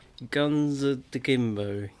Guns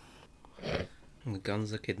Akimbo.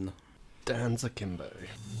 Guns Akimbo. Dan's Akimbo.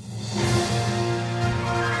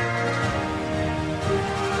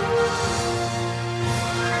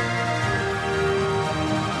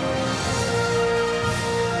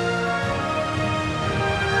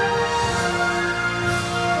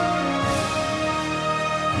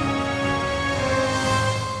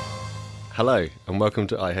 Hello and welcome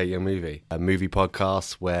to I Hate Your Movie, a movie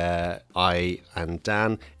podcast where I and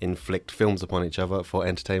Dan inflict films upon each other for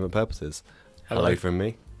entertainment purposes. Hello from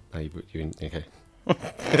me. Okay.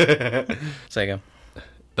 Say again.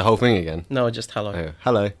 The whole thing again? No, just hello. Oh,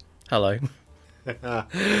 hello. Hello.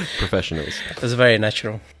 Professionals. It's very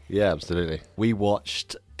natural. Yeah, absolutely. We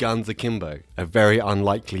watched Guns Akimbo, a very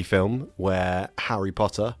unlikely film where Harry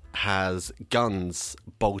Potter has guns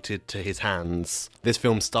bolted to his hands. This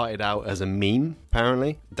film started out as a meme,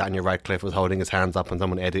 apparently. Daniel Radcliffe was holding his hands up and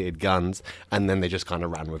someone edited guns, and then they just kind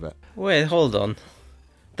of ran with it. Wait, hold on.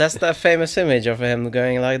 That's that famous image of him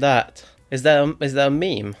going like that. Is that a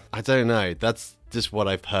meme? I don't know. That's just what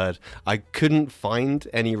I've heard. I couldn't find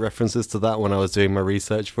any references to that when I was doing my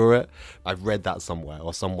research for it. I've read that somewhere,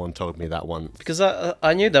 or someone told me that once. Because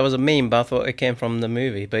I knew that was a meme, but I thought it came from the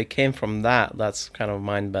movie. But it came from that. That's kind of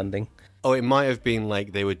mind-bending. Oh, it might have been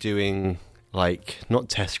like they were doing, like, not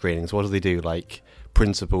test screenings. What do they do? Like,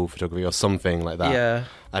 principal photography or something like that. Yeah.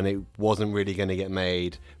 And it wasn't really going to get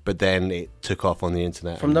made, but then it took off on the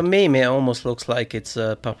internet. From the meme, it almost looks like it's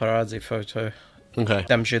a paparazzi photo. Okay.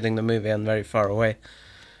 Them shooting the movie and very far away.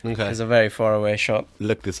 Okay. It's a very far away shot.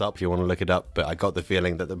 Look this up if you want to look it up, but I got the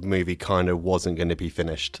feeling that the movie kind of wasn't going to be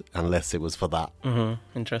finished unless it was for that.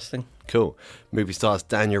 Mm-hmm. Interesting. Cool. Movie stars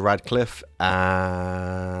Daniel Radcliffe and...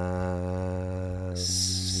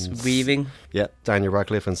 Weaving. Yeah, Daniel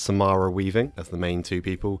Radcliffe and Samara Weaving as the main two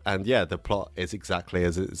people. And yeah, the plot is exactly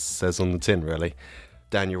as it says on the tin, really.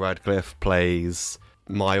 Daniel Radcliffe plays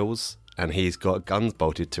Miles, and he's got guns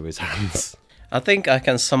bolted to his hands. I think I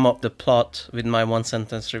can sum up the plot with my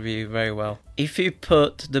one-sentence review very well. If you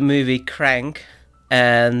put the movie Crank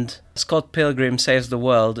and Scott Pilgrim Saves the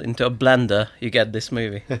World into a blender, you get this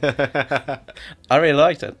movie. I really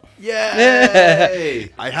liked it.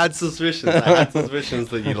 Yay! I had suspicions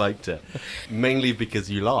that you liked it. Mainly because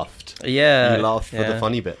you laughed. Yeah. You laughed for the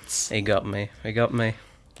funny bits. It got me.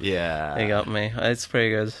 Yeah. It got me. It's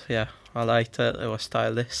pretty good, yeah. I liked it. It was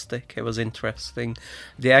stylistic. It was interesting.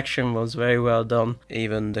 The action was very well done.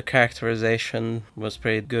 Even the characterization was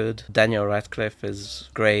pretty good. Daniel Radcliffe is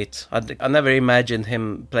great. I never imagined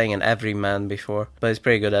him playing an everyman before, but he's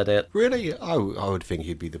pretty good at it. Really? I would think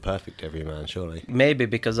he'd be the perfect everyman, surely. Maybe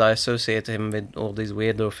because I associate him with all these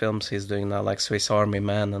weirdo films he's doing now, like Swiss Army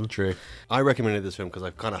Man. And True. I recommended this film because I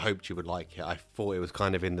kind of hoped you would like it. I thought it was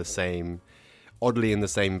kind of oddly in the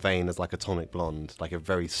same vein as like Atomic Blonde, like a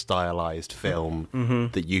very stylized film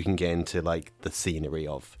that you can get into like the scenery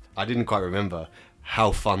of. I didn't quite remember how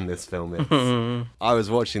fun this film is. I was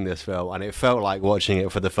watching this film and it felt like watching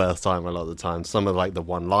it for the first time a lot of the time. Some of like the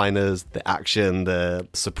one-liners, the action, the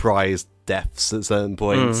surprise deaths at certain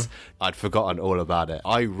points. I'd forgotten all about it.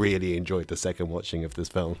 I really enjoyed the second watching of this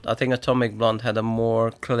film. I think Atomic Blonde had a more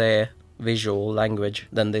clear visual language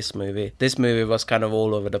than this movie. This movie was kind of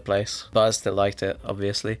all over the place, but I still liked it,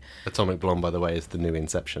 obviously. Atomic Blonde, by the way, is the new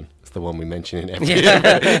Inception. It's the one we mention in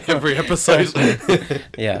every episode.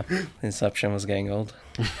 Yeah, Inception was getting old.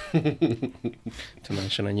 To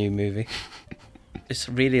mention a new movie. It's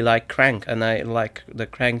really like Crank, and I like the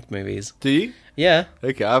Crank movies. Do you? Yeah.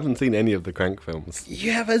 Okay, I haven't seen any of the Crank films.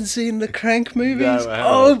 You haven't seen the Crank movies? No, I haven't.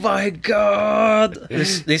 Oh my god!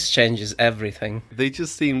 This changes everything. They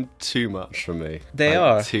just seem too much for me. They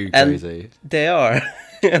are. Too crazy. They are.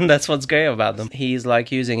 And that's what's great about them. He's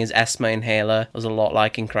like using his asthma inhaler. It was a lot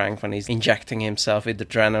like in Crank when he's injecting himself with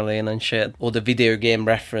adrenaline and shit. All the video game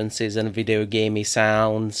references and video gamey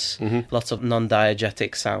sounds. Lots of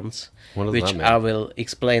non-diegetic sounds. Which I will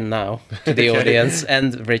explain now to the audience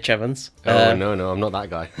and Rich Evans. No, I'm not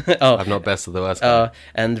that guy. I'm not best of the worst guy.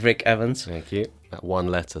 And Rick Evans. Thank you. That one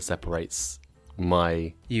letter separates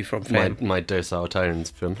you from fame. My docile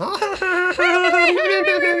tones from...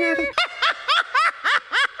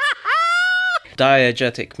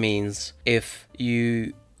 Diegetic means if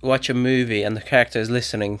you watch a movie and the character is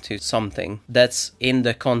listening to something that's in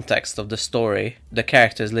the context of the story, the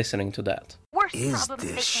character is listening to that. Worst problem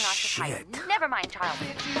facing our society. Never mind child.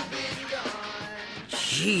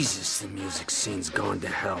 Jesus, the music scene's gone to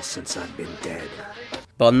hell since I've been dead.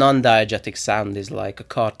 But a non-diegetic sound is like a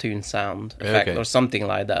cartoon sound effect or something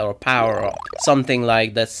like that, or power-up. Something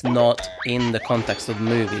like that's not in the context of the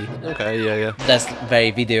movie. Okay, yeah. That's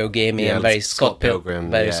very video gamey and very Scott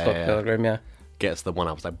Pilgrim. Pilgrim, Scott Pilgrim, yeah. gets the one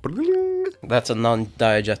up. It's like, bling. That's a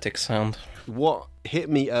non-diegetic sound. What hit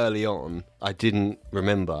me early on, I didn't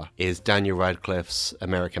remember, is Daniel Radcliffe's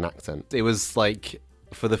American accent. It was like,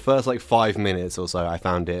 for the first 5 minutes or so, I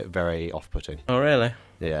found it very off-putting. Oh, really?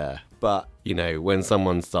 Yeah. But, when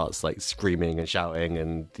someone starts screaming and shouting,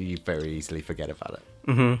 and you very easily forget about it.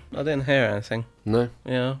 Mm-hmm. I didn't hear anything. No?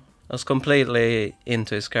 Yeah. I was completely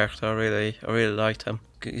into his character. I really liked him.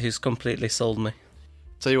 He's completely sold me.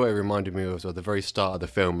 Tell you what it reminded me of, at the very start of the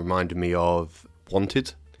film, reminded me of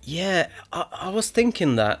Wanted. Yeah, I was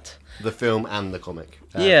thinking that. The film and the comic.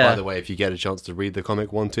 Yeah. By the way, if you get a chance to read the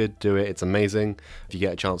comic Wanted, do it. It's amazing. If you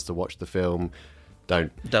get a chance to watch the film,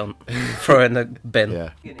 don't. Throw it in the bin.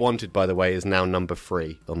 Yeah. Wanted, by the way, is now number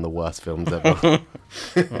 3 on the worst films ever.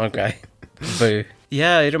 Okay. Boo.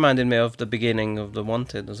 Yeah, it reminded me of the beginning of The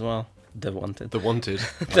Wanted as well. The Wanted. The Wanted.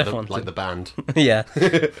 Wanted. Like the band. Yeah.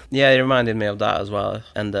 Yeah, it reminded me of that as well.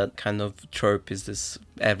 And that kind of trope is this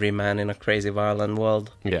every man in a crazy violent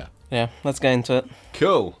world. Yeah. Yeah, let's get into it.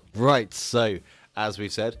 Cool. Right, so, as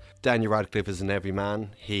we've said, Daniel Radcliffe is an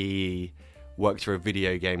everyman. He works for a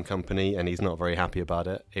video game company and he's not very happy about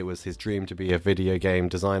it. It was his dream to be a video game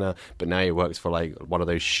designer, but now he works for one of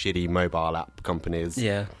those shitty mobile app companies.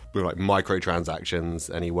 Yeah. With microtransactions,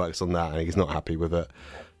 and he works on that and he's not happy with it.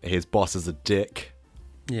 His boss is a dick.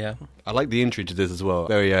 Yeah. I like the intro to this as well.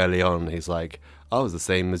 Very early on, he's like, I was the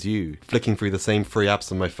same as you, flicking through the same free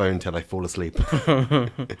apps on my phone till I fall asleep.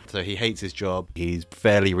 So he hates his job. He's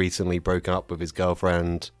fairly recently broken up with his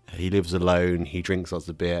girlfriend. He lives alone. He drinks lots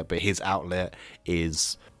of beer, but his outlet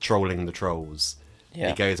is trolling the trolls. Yeah.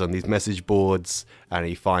 He goes on these message boards and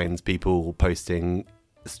he finds people posting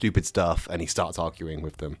stupid stuff and he starts arguing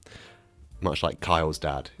with them. Much like Kyle's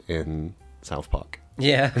dad in South Park.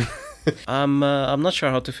 Yeah. I'm not sure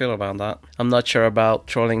how to feel about that. I'm not sure about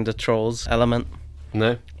trolling the trolls element.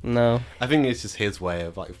 No? No. I think it's just his way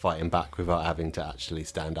of fighting back without having to actually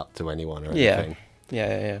stand up to anyone or anything.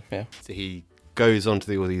 Yeah. So he goes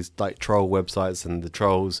onto all these troll websites and the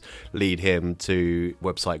trolls lead him to a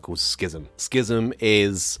website called Schism. Schism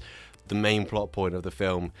is the main plot point of the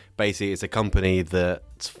film. Basically, it's a company that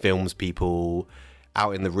films people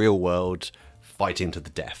out in the real world fighting to the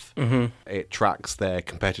death. Mm-hmm. It tracks their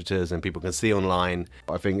competitors and people can see online.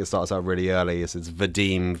 I think it starts out really early. It's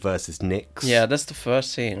Vadim versus Nyx. Yeah, that's the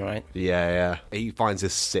first scene, right? Yeah. He finds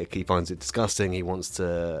this sick. He finds it disgusting. He wants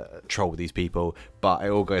to troll these people, but it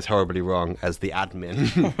all goes horribly wrong as the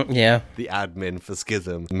admin, the admin for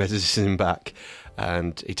Schism, messages him back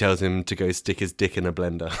and he tells him to go stick his dick in a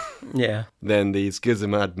blender. Yeah. Then the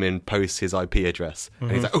Schism admin posts his IP address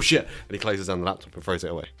and he's like, oh shit, and he closes down the laptop and throws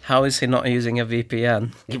it away. How is he not using a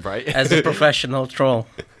VPN? Right. As a professional troll.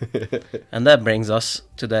 And that brings us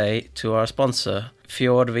today to our sponsor,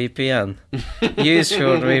 FjordVPN. Use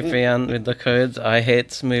FjordVPN with the code I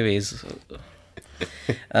hate movies.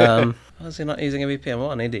 How is he not using a VPN?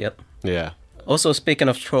 What an idiot. Yeah. Also, speaking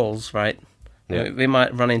of trolls, right? Yeah. We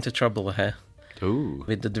might run into trouble here. Ooh.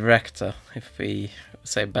 With the director if we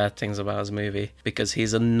say bad things about his movie, because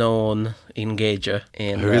he's a known engager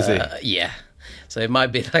in... Who is he? Yeah. So it might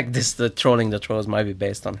be like this, the trolling the trolls might be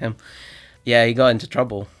based on him. Yeah, he got into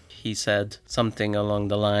trouble. He said something along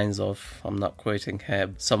the lines of, I'm not quoting here,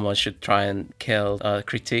 someone should try and kill a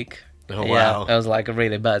critique. Oh, yeah, wow. It was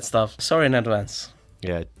really bad stuff. Sorry in advance.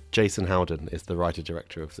 Yeah, Jason Howden is the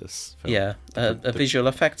writer-director of this film. Yeah, a visual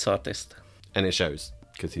effects artist. And it shows,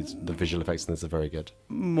 because the visual effects in this are very good.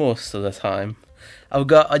 Most of the time. I've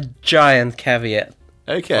got a giant caveat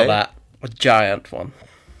for that. A giant one.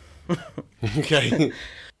 Okay.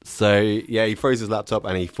 So, yeah, he throws his laptop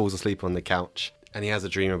and he falls asleep on the couch and he has a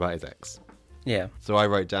dream about his ex. Yeah. So I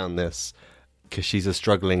wrote down this because she's a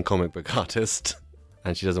struggling comic book artist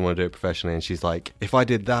and she doesn't want to do it professionally. And she's like, if I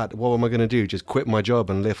did that, what am I going to do? Just quit my job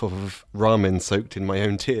and live off of ramen soaked in my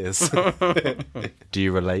own tears. Do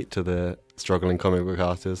you relate to the struggling comic book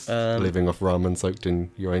artist living off ramen soaked in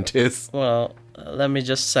your own tears? Well, let me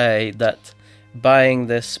just say that buying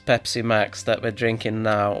this Pepsi Max that we're drinking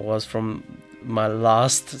now was from my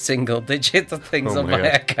last single digit of things on my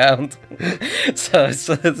account. So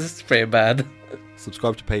it's pretty bad.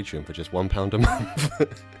 Subscribe to Patreon for just £1 a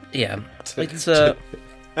month. Yeah. It's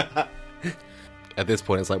At this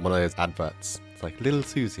point, it's like one of those adverts. It's like, little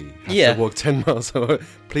Susie has to walk 10 miles away.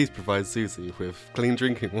 Please provide Susie with clean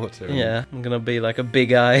drinking water. Yeah, I'm gonna be like a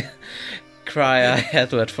big eye, cry eye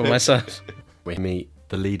Edward for myself. We meet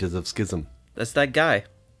the leaders of Schism. That's that guy.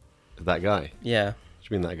 That guy? Yeah. What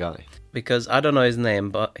do you mean that guy? Because I don't know his name,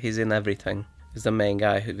 but he's in everything. He's the main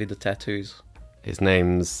guy with the tattoos. His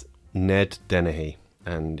name's Ned Dennehy,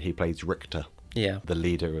 and he plays Richter. Yeah. the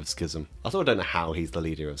leader of Schism. I sort of don't know how he's the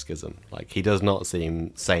leader of Schism. Like, he does not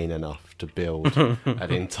seem sane enough to build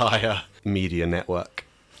an entire media network.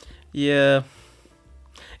 Yeah.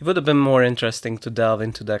 It would have been more interesting to delve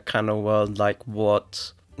into that kind of world, like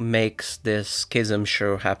what makes this Schism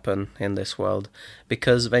show happen in this world.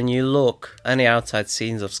 Because when you look any outside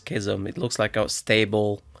scenes of Schism, it looks like a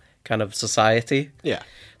stable kind of society. Yeah.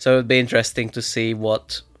 So it would be interesting to see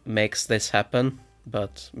what makes this happen,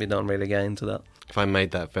 but we don't really get into that. If I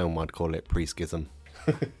made that film, I'd call it Pre-Schism.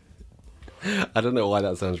 I don't know why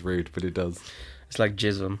that sounds rude, but it does. It's like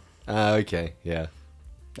Jism, Okay, yeah.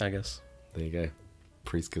 I guess. There you go.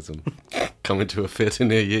 Pre-Schism. Coming to a theatre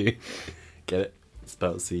near you. Get it?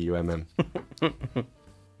 Spelled C-U-M-M.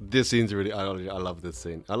 This scene's really... I love this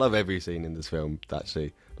scene. I love every scene in this film,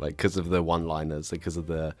 actually. Like, because of the one-liners, because of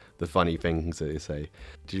the funny things that they say.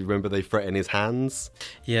 Do you remember they threaten his hands?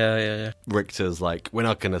 Yeah. Richter's like, we're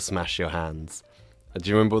not going to smash your hands. Do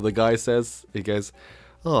you remember what the guy says? He goes,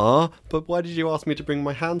 "Aw, but why did you ask me to bring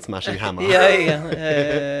my hand-smashing hammer?"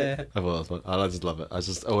 Yeah. I thought that was fun. I just love it.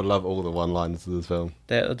 I would love all the one-liners of this film.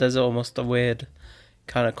 There's almost a weird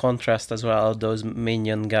kind of contrast as well, those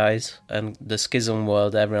minion guys. And the Schism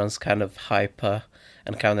world, everyone's kind of hyper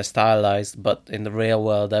and kind of stylized, but in the real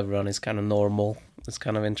world, everyone is kind of normal. It's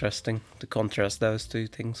kind of interesting to contrast those two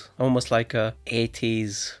things. Almost like a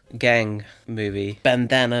 80s gang movie.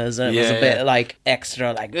 Bandanas, and it was a bit like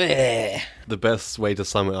extra, like... Ugh. The best way to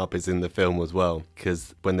sum it up is in the film as well,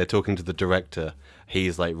 because when they're talking to the director,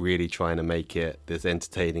 he's like really trying to make it this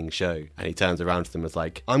entertaining show, and he turns around to them and is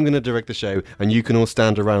like, "I'm going to direct the show, and you can all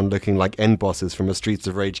stand around looking like end bosses from a Streets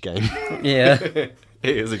of Rage game." Yeah.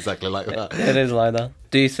 It is exactly like that. It is like that.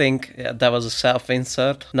 Do you think that was a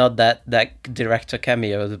self-insert? Not that director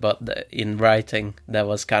cameoed, but in writing, that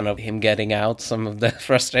was kind of him getting out some of the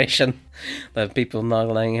frustration that people not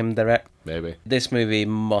letting him direct. Maybe. This movie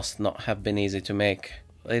must not have been easy to make.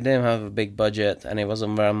 They didn't have a big budget, and it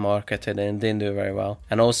wasn't well marketed, and it didn't do very well.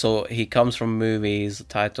 And also, he comes from movies,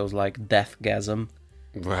 titles like Deathgasm.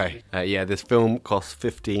 Right. Yeah, this film cost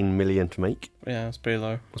 $15 million to make. Yeah, it's pretty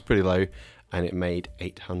low. It was pretty low, and it made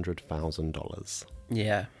 $800,000.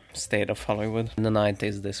 Yeah, state of Hollywood. In the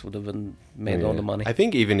 90s, this would have been made all the money. I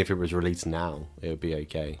think even if it was released now, it would be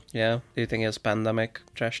okay. Yeah? Do you think his pandemic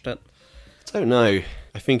trashed it? I don't know.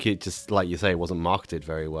 I think it just, like you say, it wasn't marketed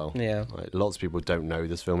very well. Yeah. Like, lots of people don't know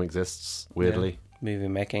this film exists, weirdly. Yeah. Movie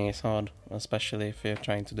making is hard, especially if you're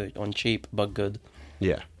trying to do it on cheap but good.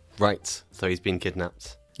 Yeah. Right. So he's been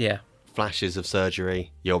kidnapped. Yeah. Flashes of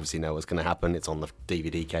surgery. You obviously know what's going to happen. It's on the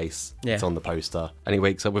DVD case. Yeah. It's on the poster. And he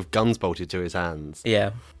wakes up with guns bolted to his hands.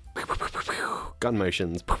 Yeah. Gun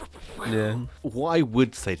motions. Yeah. What I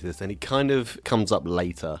would say to this, and it kind of comes up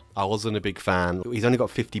later, I wasn't a big fan. He's only got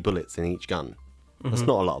 50 bullets in each gun. That's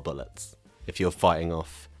not a lot of bullets if you're fighting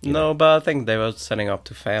off. No, but I think they were setting up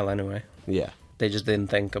to fail anyway. Yeah. They just didn't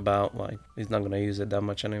think about, like, he's not going to use it that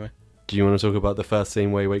much anyway. Do you want to talk about the first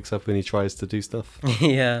scene where he wakes up and he tries to do stuff?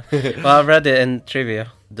 Yeah. Well, I read it in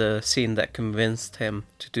trivia. The scene that convinced him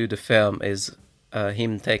to do the film is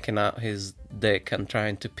him taking out his dick and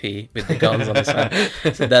trying to pee with the guns on his hand.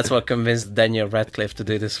 So that's what convinced Daniel Radcliffe to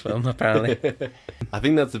do this film, apparently. I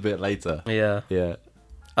think that's a bit later. Yeah. Yeah.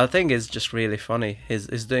 I think it's just really funny. He's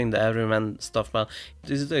doing the everyman stuff well.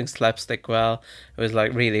 He's doing slapstick well. It was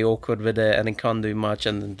like really awkward with it, and he can't do much,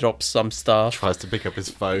 and then drops some stuff. Tries to pick up his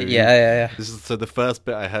phone. Yeah. So the first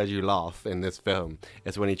bit I heard you laugh in this film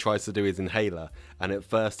is when he tries to do his inhaler, and at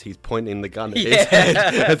first he's pointing the gun at his head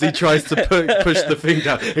as he tries to push the thing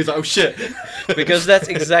down. He's like, "Oh shit!" Because that's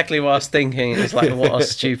exactly what I was thinking. It's like, what a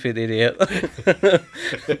stupid idiot.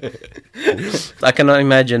 I cannot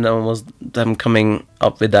imagine almost them coming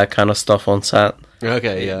up with that kind of stuff on set.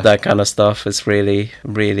 Okay, yeah. That kind of stuff is really,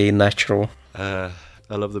 really natural. I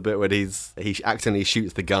love the bit when he accidentally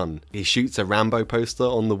shoots the gun. He shoots a Rambo poster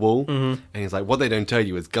on the wall, and he's like, "What they don't tell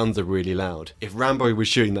you is guns are really loud. If Rambo was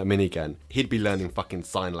shooting that minigun, he'd be learning fucking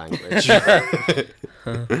sign language."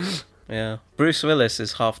 Yeah. Bruce Willis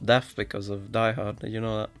is half deaf because of Die Hard. Did you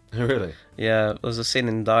know that? Really? Yeah, there's a scene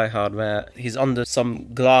in Die Hard where he's under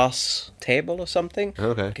some glass table or something.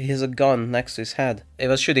 Okay. He has a gun next to his head. It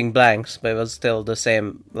was shooting blanks, but it was still the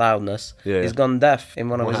same loudness. Yeah. He's gone deaf in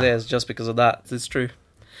one of his ears just because of that. It's true.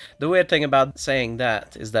 The weird thing about saying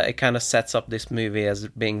that is that it kind of sets up this movie as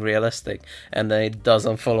being realistic, and then it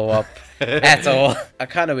doesn't follow up at all. I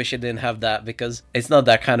kind of wish it didn't have that, because it's not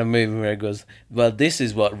that kind of movie where it goes, well, this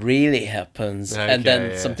is what really happens, and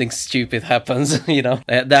then something stupid happens, you know?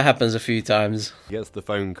 That happens a few times. He gets the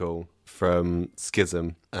phone call from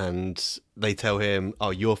Schism, and they tell him,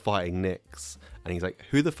 "Oh, you're fighting Nix." And he's like,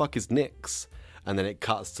 "Who the fuck is Nix?" and then it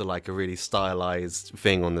cuts to like a really stylized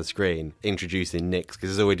thing on the screen introducing Nyx,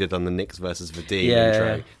 because it's all we did on the Nyx versus Vadim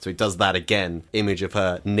intro. Yeah. So he does that again, image of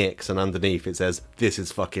her Nyx, and underneath it says, "This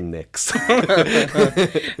is fucking Nyx."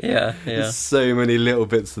 Yeah. There's so many little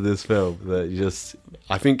bits of this film that you just,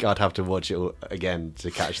 I think I'd have to watch it all again to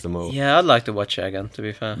catch them all. Yeah, I'd like to watch it again, to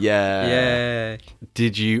be fair. Yeah.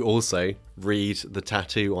 Did you also read the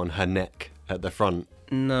tattoo on her neck at the front?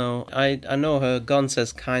 No, I know her gun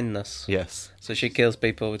says kindness. Yes. So she kills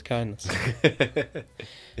people with kindness.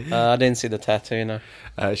 I didn't see the tattoo, no.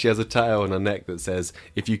 She has a tattoo on her neck that says,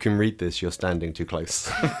 "If you can read this, you're standing too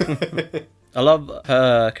close." I love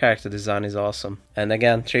her character design is awesome. And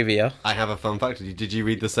again, trivia. I have a fun fact. Did you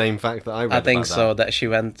read the same fact that I read? I think about so, that she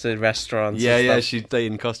went to restaurants. Yeah, she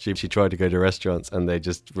stayed in costume. She tried to go to restaurants and they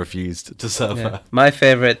just refused to serve her. My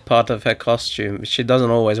favorite part of her costume, which she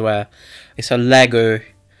doesn't always wear, is her Lego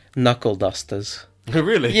knuckle dusters.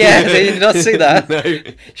 Really? Yeah, did you not see that? No.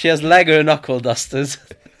 She has Lego knuckle dusters,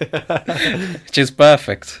 which is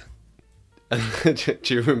perfect. Do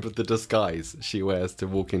you remember the disguise she wears to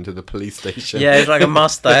walk into the police station? Yeah, it's like a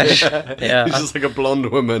mustache. Yeah. It's just like a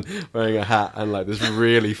blonde woman wearing a hat and like this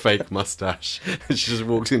really fake mustache. And she just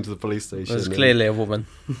walks into the police station. It's clearly a woman.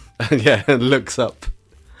 Yeah, and looks up.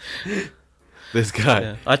 This guy.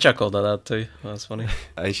 Yeah. I chuckled at that too. That's funny.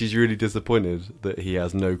 And she's really disappointed that he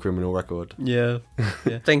has no criminal record. Yeah.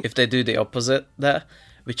 I think if they do the opposite there,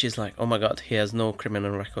 which is like, oh my god, he has no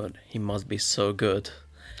criminal record, he must be so good.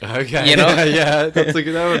 Okay, you know? Yeah, that would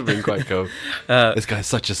have been quite cool. This guy's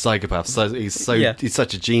such a psychopath. He's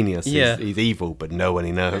such a genius. Yeah. He's evil, but no one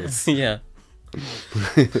he knows. Yeah.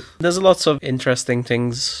 There's lots of interesting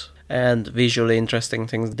things and visually interesting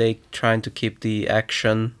things. They trying to keep the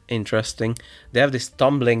action interesting. They have this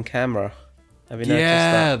tumbling camera. Have you noticed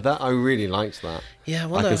that? that I really liked that. Yeah,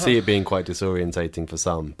 I can see it being quite disorientating for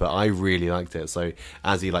some, but I really liked it. So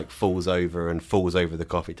as he like falls over the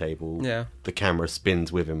coffee table, the camera spins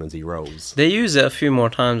with him as he rolls. They use it a few more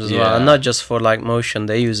times as well, and not just for like motion.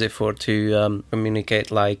 They use it to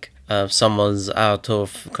communicate like someone's out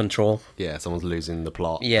of control. Yeah, someone's losing the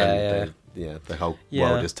plot. Yeah. The whole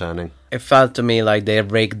world is turning. It felt to me like they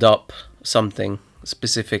rigged up something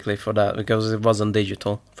specifically for that, because it wasn't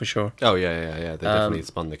digital for sure. Oh yeah. They definitely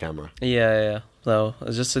spun the camera. Yeah. So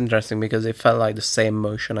it's just interesting because it felt like the same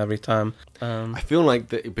motion every time. I feel like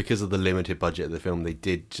that because of the limited budget of the film, they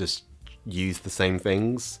did just use the same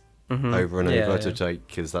things over and over to take,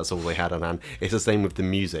 because that's all they had on hand. It's the same with the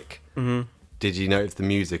music. Mm-hmm. Did you notice the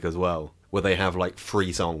music as well? Where they have like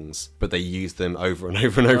 3 songs, but they use them over and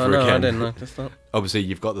over and over again. I didn't notice that. Obviously,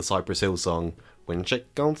 you've got the Cypress Hill song, "When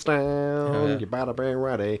Shit Goes Down, You Better Be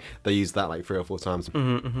Ready." They use that like 3 or 4 times.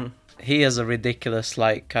 He has a ridiculous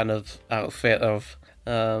like kind of outfit of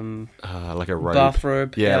like a robe.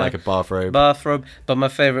 bathrobe. Yeah, like a bathrobe. But my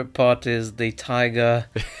favorite part is the tiger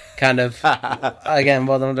kind of, again,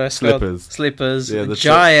 what are those called? Slippers. Yeah, the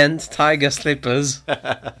giant tiger slippers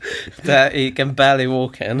that he can barely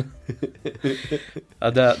walk in.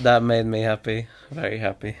 That made me happy. Very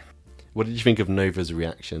happy. What did you think of Nova's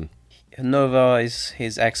reaction? Nova is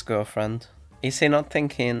his ex-girlfriend. Is he not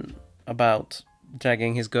thinking about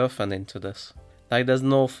dragging his girlfriend into this? Like, there's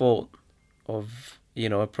no thought of,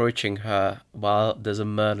 approaching her while there's a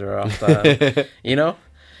murderer after her.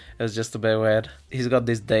 It's just a bit weird. He's got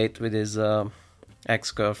this date with his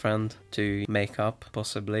ex-girlfriend to make up,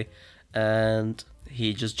 possibly, and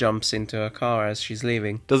he just jumps into her car as she's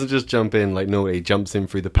leaving. Doesn't just jump in like normally, he jumps in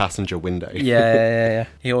through the passenger window. Yeah.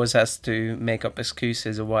 He always has to make up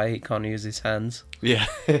excuses of why he can't use his hands. Yeah.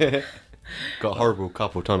 Got horrible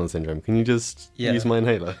carpal tunnel syndrome. Can you just use my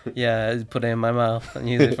inhaler? Yeah, put it in my mouth and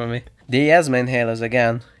use it for me. The asthma inhalers,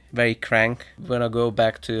 again, very crank. When I go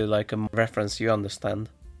back to like a reference you understand,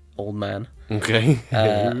 old man. Okay.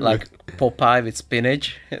 Like Popeye with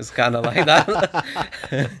spinach. It's kind of like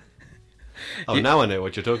that. Now I know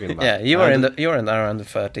what you're talking about. Yeah, you were in around the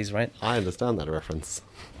 30s, right? I understand that reference.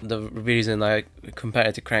 The reason I compare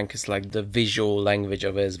it to Crank is like the visual language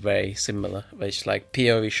of it is very similar. It's like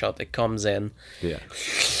POV shot, it comes in,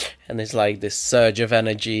 and it's like this surge of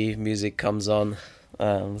energy. Music comes on.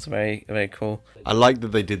 It's very, very cool. I like that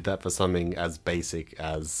they did that for something as basic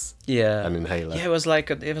as an inhaler. Yeah, it was like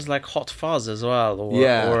Hot Fuzz as well,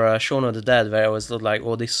 or Shaun of the Dead, where it was like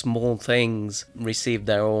all these small things received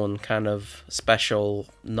their own kind of special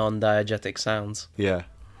non-diegetic sounds. Yeah.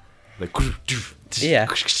 Like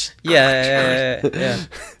yeah.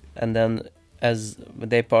 And then as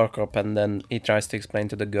they park up, and then he tries to explain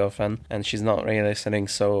to the girlfriend, and she's not really listening,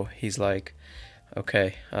 so he's like,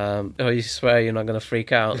 okay, you swear you're not gonna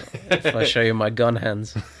freak out if I show you my gun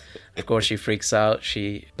hands? Of course, she freaks out.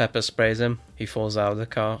 She pepper sprays him. He falls out of the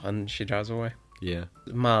car and she drives away. Yeah.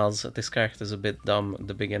 Miles, this character's a bit dumb at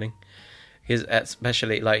the beginning. He's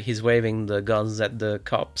especially like he's waving the guns at the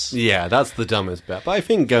cops. Yeah, that's the dumbest bit. But I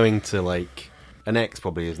think going to like an ex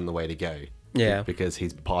probably isn't the way to go. Yeah. Because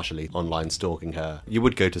he's partially online stalking her. You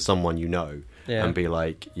would go to someone you know and be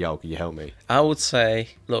like, yo, can you help me? I would say,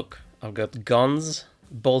 look, I've got guns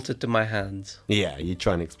bolted to my hands. Yeah, you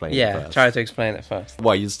try and explain it first. Try to explain it first.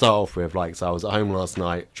 Well, you'd start off with, like, so I was at home last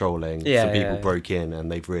night trolling, Yeah, some people yeah. broke in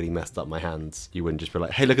and they've really messed up my hands. You wouldn't just be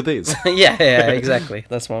like, hey, look at these. yeah, exactly.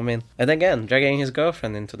 That's what I mean. And again, dragging his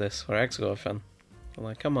girlfriend into this, or ex-girlfriend. I'm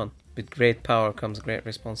like, come on. With great power comes great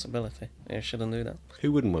responsibility. You shouldn't do that.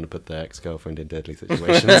 Who wouldn't want to put their ex-girlfriend in deadly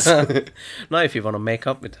situations? Not if you want to make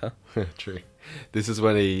up with her. True. This is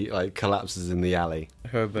when he, like, collapses in the alley.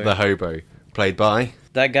 Hobo. The hobo. Played by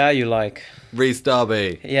That guy you like. Rhys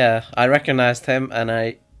Darby. Yeah, I recognized him and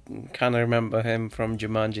I kind of remember him from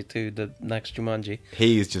Jumanji 2, the next Jumanji.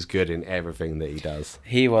 He's just good in everything that he does.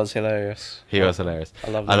 He was hilarious. He was hilarious. I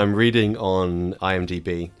love And him. I'm reading on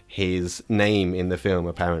IMDb, his name in the film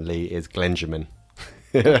apparently is Glenjamin.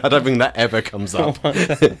 I don't think that ever comes up. Oh,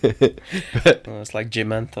 it's like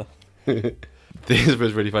Jimanta. This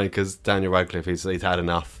was really funny because Daniel Radcliffe, he's had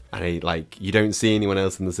enough, and he, like, you don't see anyone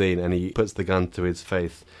else in the scene, and he puts the gun to his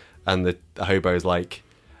face, and the hobo's like,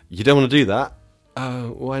 you don't want to do that? Oh,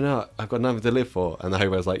 why not? I've got nothing to live for. And the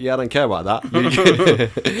hobo's like, yeah, I don't care about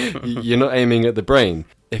that. You're not aiming at the brain.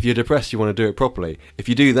 If you're depressed, you want to do it properly. If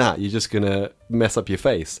you do that, you're just going to mess up your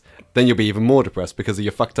face. Then you'll be even more depressed because of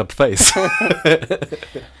your fucked up face.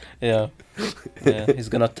 Yeah, he's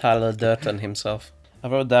gonna Tyler Durden himself. I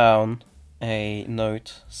wrote down a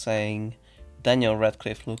note saying Daniel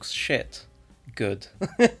Radcliffe looks shit. Good.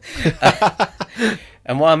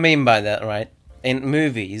 And what I mean by that, right? In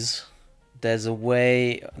movies, there's a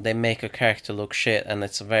way they make a character look shit, and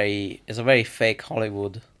it's a very fake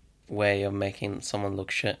Hollywood way of making someone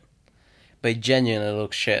look shit. But he genuinely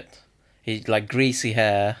looks shit. He like greasy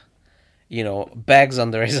hair, bags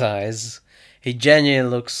under his eyes. He genuinely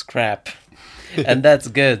looks crap. And that's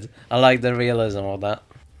good. I like the realism of that.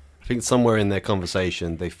 I think somewhere in their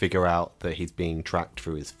conversation, they figure out that he's being tracked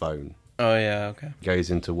through his phone. Oh, yeah, okay.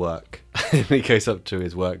 Goes into work. And he goes up to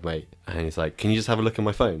his workmate, and he's like, can you just have a look at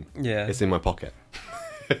my phone? Yeah. It's in my pocket.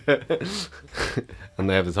 And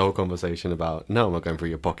they have this whole conversation about, no, I'm not going through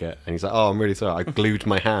your pocket. And he's like, oh, I'm really sorry. I glued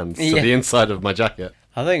my hands to the inside of my jacket.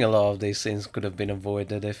 I think a lot of these things could have been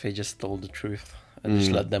avoided if he just told the truth and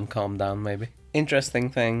just let them calm down, maybe. Interesting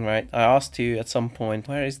thing, right? I asked you at some point,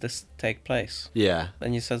 where is this take place? Yeah.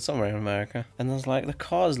 And you said somewhere in America. And I was like, the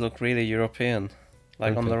cars look really European.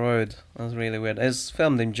 Like on the road. That was really weird. It's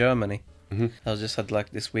filmed in Germany. Mm-hmm. I just had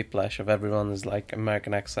like this whiplash of everyone is like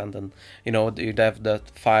American accent, and you'd have that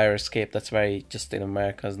fire escape that's very just in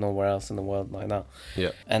America, there's nowhere else in the world like that.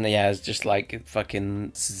 Yeah. And yeah, it's just like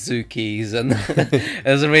fucking Suzuki's, and it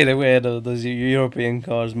was really weird. Those European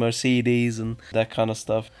cars, Mercedes, and that kind of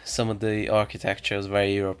stuff. Some of the architecture is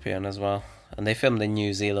very European as well, and they filmed in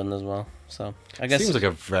New Zealand as well. So I guess Seems like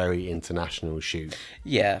a very international shoot.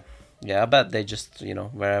 yeah, I bet they just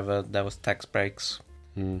wherever there was tax breaks.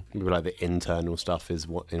 Maybe like the internal stuff is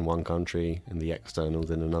in one country and the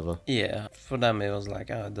externals in another. Yeah, for them it was like,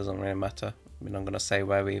 it doesn't really matter. We're not going to say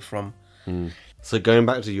where we're from. So going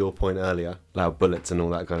back to your point earlier, loud bullets and all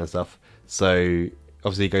that kind of stuff. So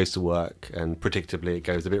obviously he goes to work and predictably it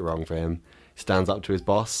goes a bit wrong for him. He stands up to his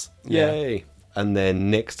boss. Yeah. Yay! And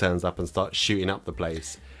then Nix turns up and starts shooting up the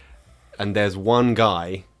place. And there's one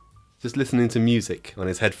guy just listening to music on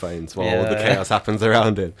his headphones while all the chaos happens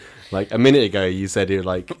around him. Like a minute ago, you said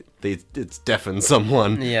it's deafened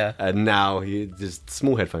someone. Yeah. And now just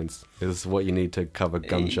small headphones is what you need to cover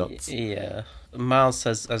gunshots. Yeah. Miles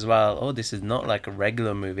says as well, oh, this is not like a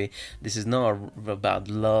regular movie. This is not about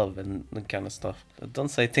love and that kind of stuff. Don't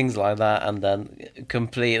say things like that and then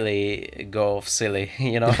completely go off silly,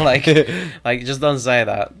 like just don't say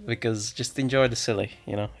that, because just enjoy the silly,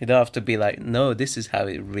 You don't have to be like, no, this is how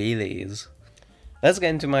it really is. Let's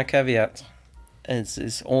get into my caveat.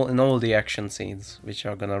 It's all in all the action scenes, which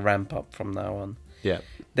are going to ramp up from now on. Yeah.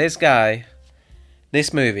 This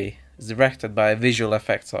movie is directed by a visual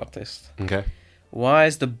effects artist. Okay. Why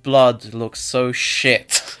is the blood look so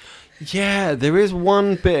shit? Yeah, there is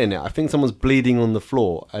one bit in it. I think someone's bleeding on the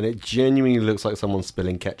floor, and it genuinely looks like someone's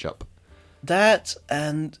spilling ketchup. That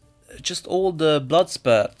and just all the blood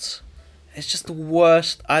spurts. It's just the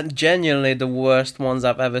worst, and genuinely the worst ones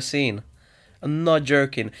I've ever seen. I'm not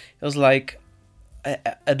joking. It was like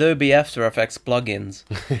Adobe After Effects plugins.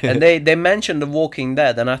 And they mentioned The Walking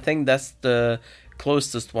Dead, and I think that's the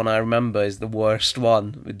closest one I remember is the worst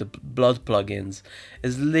one with the blood plugins.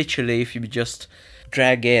 Is literally if you just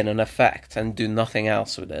drag in an effect and do nothing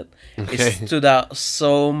else with it. Okay. It stood out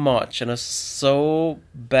so much and it's so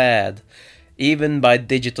bad, even by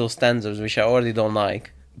digital standards, which I already don't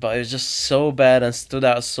like. But it was just so bad and stood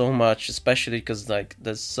out so much, especially because like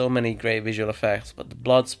there's so many great visual effects, but the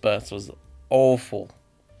blood spurts was awful,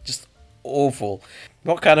 just awful.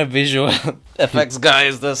 What kind of visual effects guy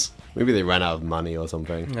is this? Maybe they ran out of money or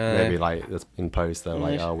something. Maybe like in post they're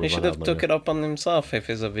like, oh, we he should have took it up on himself if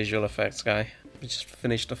he's a visual effects guy. He just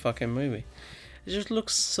finished the fucking movie. It just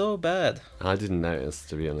looks so bad. I didn't notice,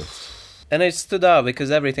 to be honest. And it stood out because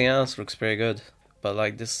everything else looks pretty good. But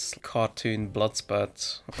like this cartoon blood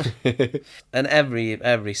spurts. And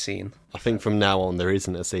every scene. I think from now on there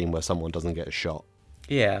isn't a scene where someone doesn't get shot.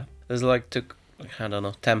 Yeah. There's like took, I don't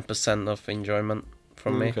know, 10% of enjoyment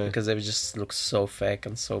from me. Okay. Because it just looks so fake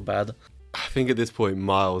and so bad. I think at this point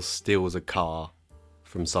Miles steals a car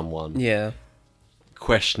from someone, Yeah.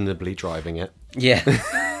 questionably driving it. Yeah.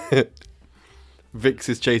 Vix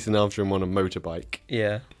is chasing after him on a motorbike.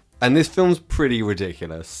 Yeah. And this film's pretty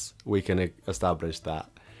ridiculous. We can establish that.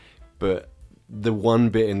 But the one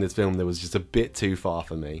bit in this film that was just a bit too far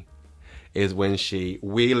for me is when she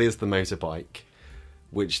wheelies the motorbike,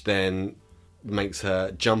 which then makes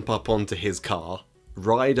her jump up onto his car,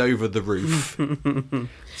 ride over the roof,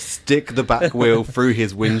 stick the back wheel through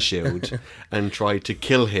his windshield, and try to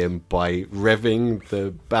kill him by revving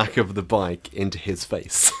the back of the bike into his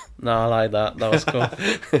face. No, I like that. That was cool.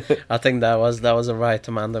 I think that was a right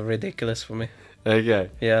amount of ridiculous for me. Okay.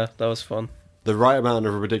 Yeah, that was fun. The right amount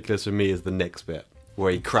of ridiculous for me is the next bit,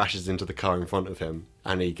 where he crashes into the car in front of him,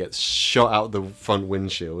 and he gets shot out the front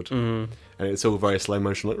windshield, and it's all very slow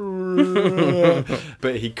motion, like,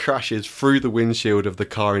 but he crashes through the windshield of the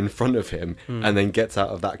car in front of him, and then gets out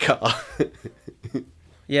of that car.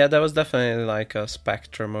 Yeah, there was definitely like a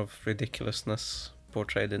spectrum of ridiculousness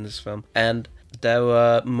portrayed in this film. And there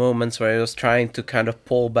were moments where he was trying to kind of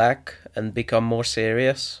pull back and become more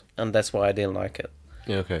serious, and that's why I didn't like it.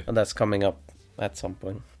 Yeah, okay. And that's coming up at some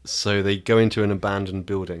point. So they go into an abandoned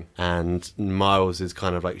building, and Miles is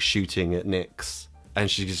kind of like shooting at Nix, and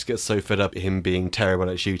she just gets so fed up at him being terrible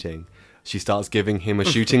at shooting, she starts giving him a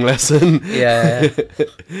shooting lesson. Yeah.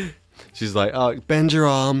 She's like, oh, bend your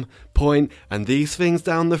arm, point, and these things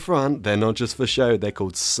down the front, they're not just for show, they're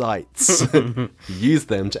called sights. Use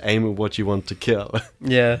them to aim at what you want to kill.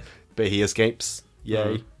 Yeah. But he escapes,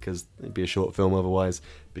 yay, because it'd be a short film otherwise,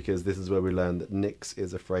 because this is where we learn that Nix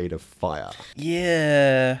is afraid of fire.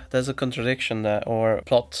 Yeah, there's a contradiction there, or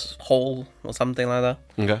plot hole, or something like that.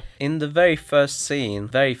 Okay. In the very first scene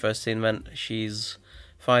when she's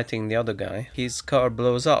fighting the other guy, his car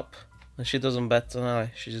blows up. And she doesn't bat an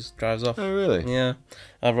eye. She just drives off. Oh, really? Yeah.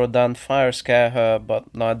 I wrote down fire scare her,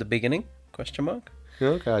 but not at the beginning? Question mark.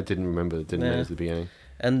 Okay, I didn't remember. Didn't know it was the beginning.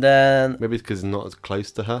 And then... Maybe it's because it's not as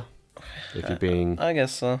close to her. If you're being... I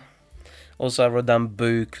guess so. Also, I wrote down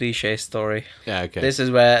boo cliche story. Yeah, okay. This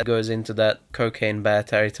is where it goes into that cocaine bear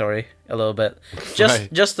territory a little bit. Right.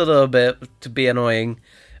 Just a little bit to be annoying.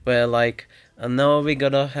 Where like, I know we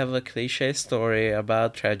gotta have a cliche story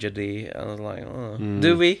about tragedy. And I was like, oh,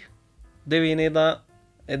 do we? Do we need that?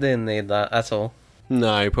 It didn't need that at all.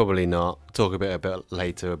 No, probably not. Talk a bit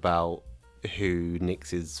later about who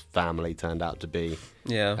Nix's family turned out to be.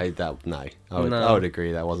 Yeah. I would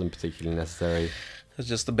agree that wasn't particularly necessary. It's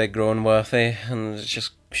just a bit grown worthy, and it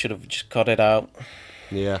just should have just cut it out.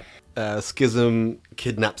 Yeah. Schism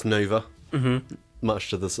kidnaps Nova,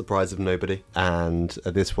 much to the surprise of nobody. And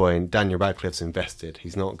at this point, Daniel Radcliffe's invested.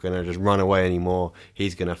 He's not going to just run away anymore.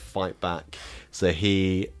 He's going to fight back. So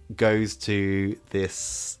he goes to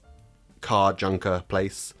this car junker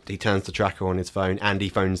place. He turns the tracker on his phone, and he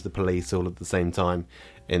phones the police all at the same time,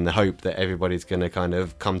 in the hope that everybody's going to kind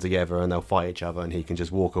of come together and they'll fight each other and he can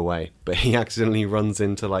just walk away. But he accidentally runs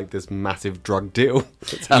into like this massive drug deal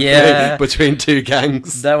that's happening between two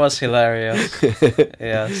gangs. That was hilarious.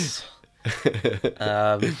 Yes.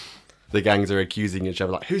 The gangs are accusing each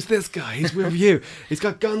other like, who's this guy? He's with you. He's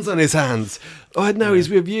got guns on his hands. Oh, no, he's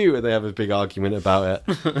with you. And they have a big argument about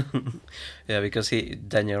it. Yeah, because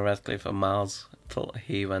Daniel Radcliffe and Miles thought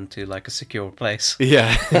he went to like a secure place.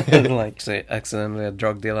 Yeah. Like, say, accidentally a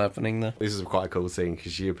drug deal happening there. This is quite a cool scene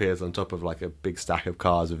because she appears on top of like a big stack of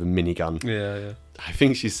cars with a minigun. Yeah. I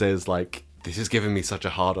think she says like, this is giving me such a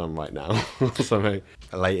hard on right now. Or something.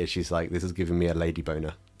 Later she's like, this is giving me a lady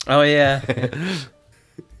boner. Oh, yeah.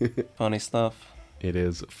 Funny stuff. It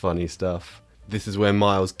is funny stuff. This is where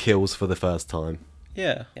Miles kills for the first time.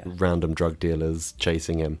 Yeah. Random drug dealers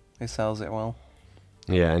chasing him. He sells it well.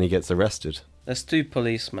 Yeah, and he gets arrested. There's 2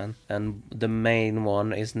 policemen, and the main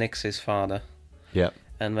one is Nix's father. Yeah.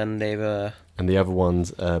 And when they were... And the other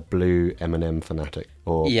one's a blue M&M fanatic,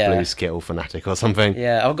 or blue Skittle fanatic or something.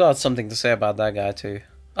 Yeah, I've got something to say about that guy too.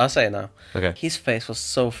 I'll say it now. Okay. His face was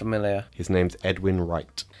so familiar. His name's Edwin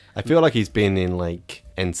Wright. I feel like he's been in, like,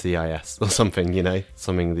 NCIS or something, you know?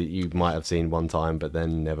 Something that you might have seen one time, but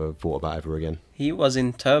then never thought about ever again. He was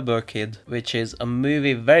in Turbo Kid, which is a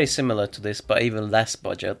movie very similar to this, but even less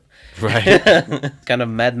budget. Right. Kind of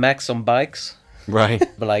Mad Max on bikes. Right.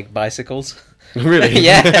 But like bicycles. Really?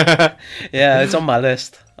 Yeah. Yeah, it's on my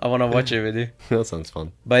list. I want to watch it with you. That sounds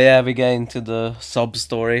fun. But yeah, we get into the sub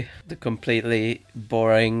story. The completely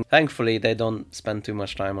boring. Thankfully, they don't spend too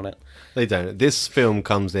much time on it. They don't. This film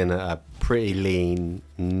comes in at a pretty lean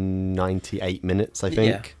 98 minutes, I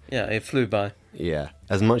think. Yeah, it flew by. Yeah.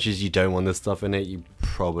 As much as you don't want this stuff in it, you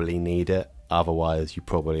probably need it. Otherwise, you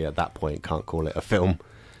probably, at that point, can't call it a film.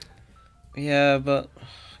 Yeah, but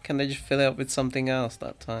can they just fill it up with something else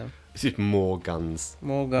that time? It's just more guns.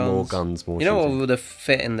 More guns. More guns, more You know what shooting. would have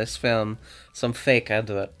fit in this film? Some fake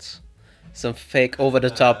adverts. Some fake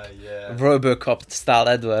over-the-top Robocop-style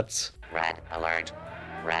adverts. Red alert.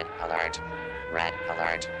 Red alert. Red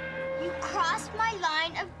alert. You crossed my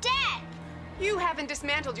line of death. You haven't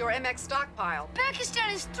dismantled your MX stockpile.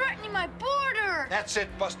 Pakistan is threatening my border. That's it,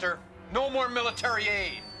 Buster. No more military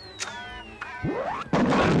aid.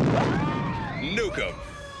 Nuke 'em.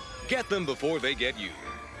 Get them before they get you.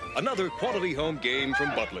 Another quality home game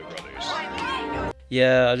from Butler Brothers.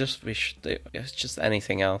 Yeah, I just wish it was just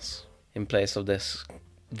anything else in place of this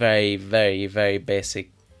very, very, very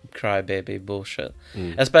basic crybaby bullshit.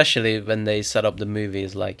 Especially when they set up the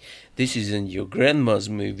movies like, this isn't your grandma's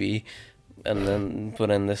movie, and then put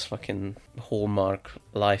in this fucking Hallmark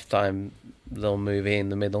Lifetime little movie in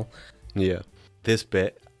the middle. Yeah. This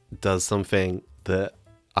bit does something that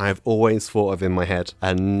I've always thought of in my head,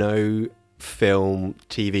 and no film,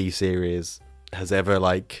 TV series has ever,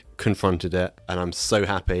 like, confronted it, and I'm so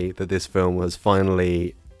happy that this film has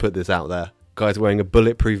finally put this out there. Guy's wearing a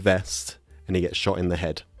bulletproof vest, and he gets shot in the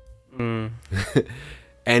head.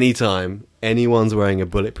 Anytime anyone's wearing a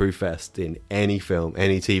bulletproof vest in any film,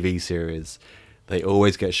 any TV series, they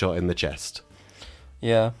always get shot in the chest.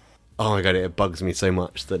 Yeah. Oh my god, it bugs me so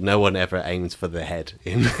much that no one ever aims for the head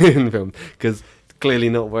in film, because clearly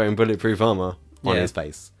not wearing bulletproof armor on his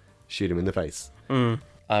face. Shoot him in the face.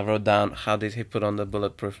 I wrote down, how did he put on the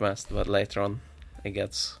bulletproof vest, but later on it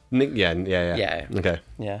gets... Yeah. Okay.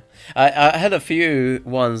 Yeah. I had a few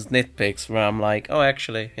nitpicks where I'm like, oh,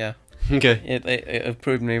 actually, yeah. Okay. It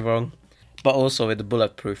proved me wrong. But also with the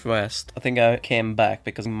bulletproof vest, I think I came back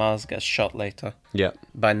because Mars gets shot later. Yeah.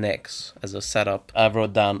 By Nix as a setup. I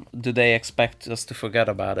wrote down, do they expect us to forget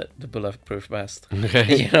about it, the bulletproof vest?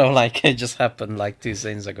 Okay. You know, like it just happened like 2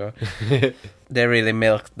 scenes ago. They really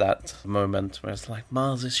milked that moment where it's like,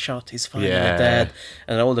 Mars is shot, he's finally dead.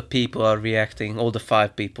 And all the people are reacting, all the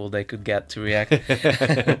 5 people they could get to react.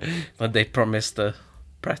 But they promised a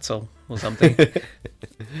pretzel or something.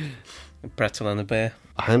 A pretzel and a beer.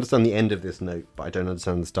 I understand the end of this note, but I don't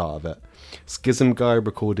understand the start of it. Schism guy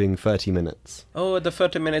recording 30 minutes. Oh, the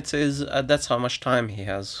 30 minutes is... that's how much time he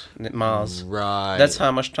has at Mars. Right. That's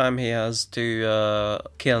how much time he has to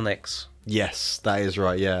kill Nix. Yes, that is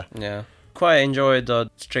right, yeah. Yeah. Quite enjoyed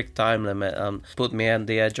the strict time limit. Put me at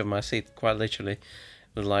the edge of my seat, quite literally. It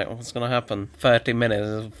was like, what's going to happen? 30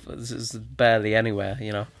 minutes, this is barely anywhere,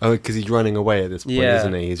 you know? Oh, because he's running away at this point, Yeah,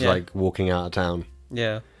 isn't he? He's, yeah. like, walking out of town.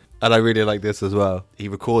 Yeah. And I really like this as well. He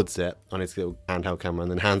records it on his little handheld camera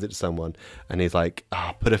and then hands it to someone. And he's like,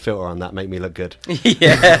 put a filter on that, make me look good.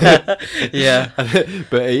 Yeah. Yeah.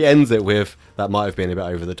 But he ends it with, that might have been a bit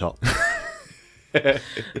over the top.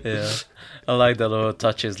 Yeah. I like the little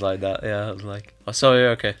touches like that. Yeah, I was like, oh, sorry,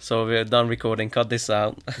 okay, so we're done recording, cut this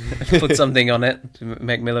out. Put something on it to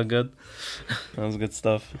make me look good. That was good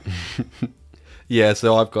stuff. Yeah,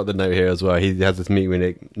 so I've got the note here as well. He has this meeting with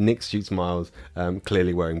Nick. Nick shoots Miles,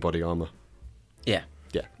 clearly wearing body armor. Yeah.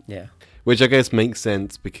 Yeah. Yeah. Which I guess makes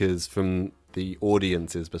sense because from the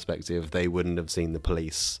audience's perspective, they wouldn't have seen the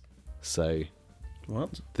police. So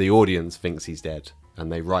What? the audience thinks he's dead,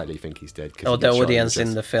 and they rightly think he's dead. Oh, the audience in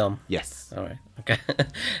chest. the film. Yes. All right. Okay.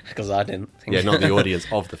 Because I didn't think. Yeah, not the audience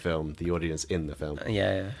of the film, the audience in the film.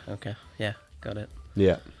 Yeah. Okay. Yeah. Got it.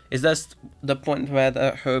 Yeah. Is that the point where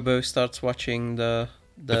the hobo starts watching the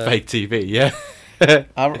fake TV, yeah.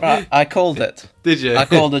 I called it. Did you? I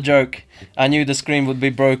called the joke. I knew the screen would be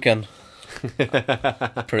broken.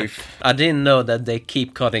 Proof. I didn't know that they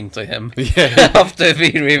keep cutting to him after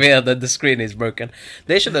we reveal that the screen is broken.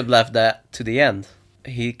 They should have left that to the end.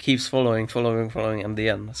 He keeps following, and the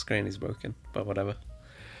end, the screen is broken. But whatever.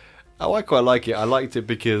 Oh, I quite like it. I liked it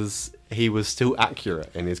because he was still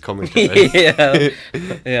accurate in his commentary.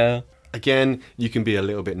 Yeah. Again, you can be a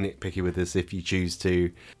little bit nitpicky with this if you choose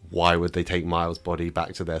to. Why would they take Miles' body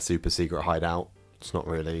back to their super secret hideout? It's not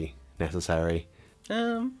really necessary. I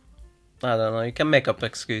don't know. You can make up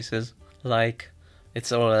excuses. Like,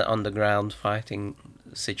 it's all an underground fighting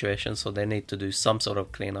situation, so they need to do some sort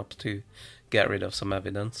of cleanup to get rid of some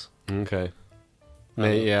evidence. Okay.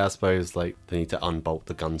 Yeah, I suppose like they need to unbolt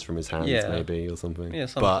the guns from his hands, maybe, or something. Yeah,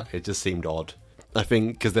 something. But it just seemed odd. I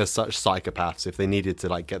think because they're such psychopaths, if they needed to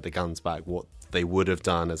like get the guns back, what they would have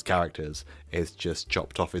done as characters is just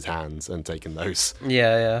chopped off his hands and taken those.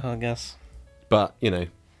 Yeah, I guess. But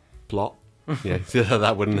plot. Yeah,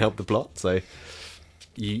 that wouldn't help the plot. So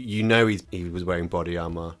you know he was wearing body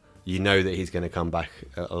armor. You know that he's going to come back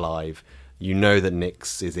alive. You know that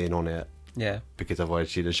Nyx is in on it. Yeah. Because otherwise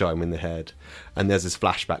she'd have shot him in the head. And there's this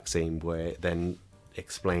flashback scene where it then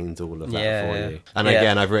explains all of that for you. And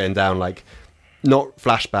again, I've written down like, not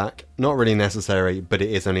flashback, not really necessary, but it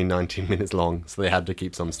is only 19 minutes long, so they had to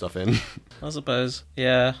keep some stuff in. I suppose.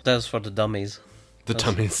 Yeah, that was for the dummies. The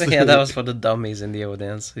dummies. Yeah, that was for the dummies in the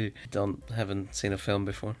audience who haven't seen a film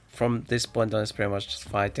before. From this point on, it's pretty much just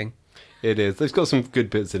fighting. It is. They've got some good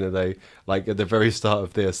bits in it though. Like at the very start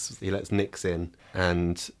of this, he lets Nyx in,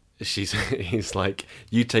 and he's like,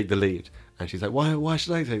 "You take the lead," and she's like, "Why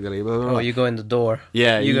should I take the lead?" Blah, blah, blah. Oh, you go in the door.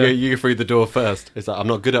 Yeah, you go through the door first. It's like, I'm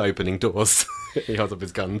not good at opening doors. He holds up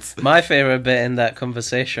his guns. My favorite bit in that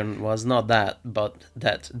conversation was not that, but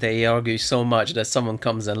that they argue so much that someone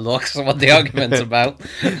comes and looks what the argument's about.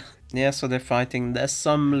 Yeah, so they're fighting. There's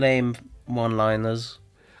some lame one-liners.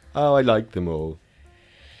 Oh, I like them all.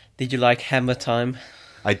 Did you like Hammer Time?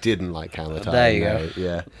 I didn't like Hammer Time. There you go.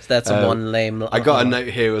 Yeah. So that's one lame... I got a note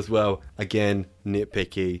here as well. Again,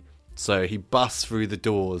 nitpicky. So he busts through the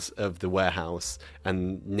doors of the warehouse,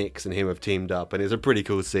 and Nyx and him have teamed up, and it's a pretty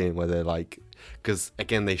cool scene where they're like... Because,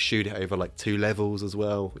 again, they shoot it over, like, 2 levels as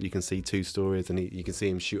well. You can see 2 stories, and you can see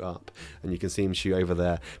him shoot up, and you can see him shoot over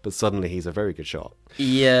there. But suddenly he's a very good shot.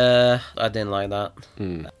 Yeah, I didn't like that.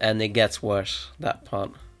 And it gets worse, that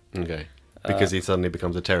part. Okay. Because he suddenly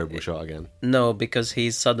becomes a terrible shot again. No, because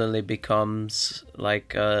he suddenly becomes,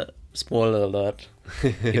 like, spoiler alert,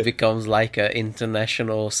 he becomes like an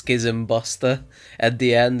international schism buster at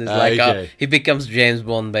the end. It's like, he becomes James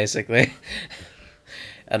Bond, basically.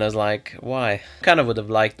 And I was like, why? Kind of would have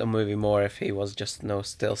liked the movie more if he was just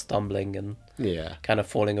still stumbling and kind of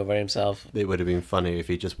falling over himself. It would have been funny if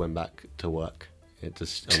he just went back to work. It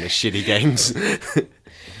just on the shitty games.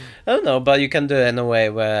 I don't know, but you can do it in a way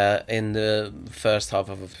where in the first half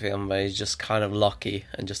of a film where he's just kind of lucky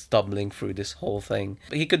and just stumbling through this whole thing.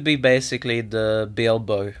 He could be basically the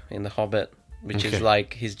Bilbo in The Hobbit, which is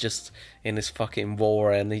like he's just in this fucking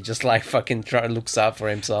war and he just like fucking looks out for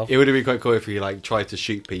himself. It would have been quite cool if he like tried to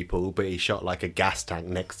shoot people, but he shot like a gas tank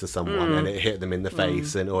next to someone and it hit them in the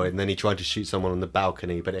face, and then he tried to shoot someone on the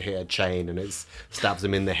balcony, but it hit a chain and it stabs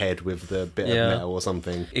him in the head with the bit of metal or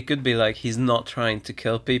something. It could be like he's not trying to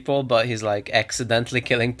kill people, but he's like accidentally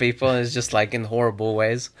killing people, and it's just like in horrible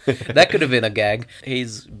ways. That could have been a gag.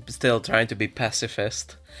 He's still trying to be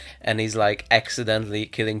pacifist, and he's like accidentally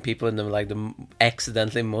killing people in the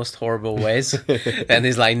accidentally most horrible ways. And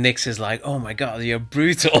he's like, Nyx is like, oh my god, you're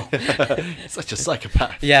brutal. Such a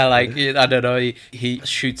psychopath. Yeah, like, I don't know, he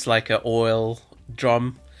shoots like an oil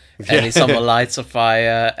drum and someone lights a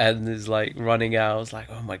fire and is like running out. It's like,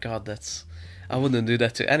 oh my god, I wouldn't do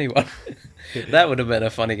that to anyone. That would have been a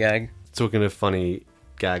funny gag. Talking of funny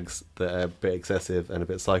gags that are a bit excessive and a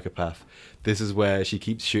bit psychopath, this is where she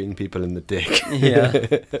keeps shooting people in the dick. Yeah.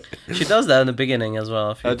 She does that in the beginning as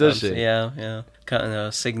well. Does she? Yeah. Kind of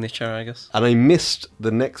a signature, I guess. And I missed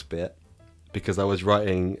the next bit because I was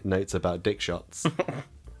writing notes about dick shots.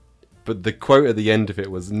 But the quote at the end of it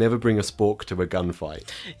was, never bring a spork to a gunfight.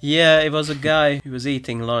 Yeah, it was a guy who was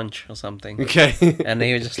eating lunch or something. Okay. And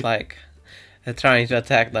he was just like trying to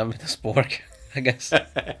attack them with a spork, I guess.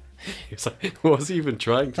 He was like, what was he even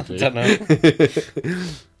trying to do? I don't know.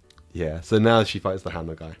 Yeah, so now she fights the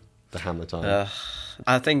hammer guy. The Hammer Time.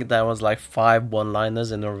 I think there was like 5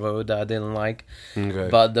 one-liners in a row that I didn't like. Okay.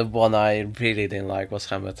 But the one I really didn't like was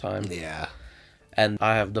Hammer Time. Yeah. And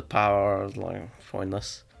I have the power of like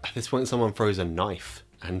pointless. At this point, someone throws a knife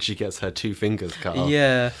and she gets her 2 fingers cut off.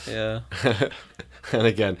 Yeah. And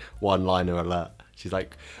again, one-liner alert. She's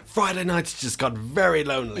like, Friday nights just got very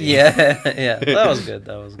lonely. Yeah. That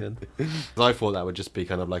was good. I thought that would just be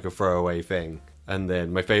kind of like a throwaway thing. And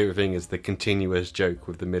then my favourite thing is the continuous joke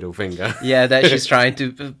with the middle finger. Yeah, that she's trying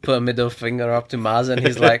to put a middle finger up to Maz, and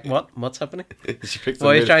he's like, "What? What's happening? What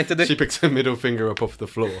are you trying to do?" She picks her middle finger up off the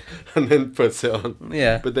floor and then puts it on.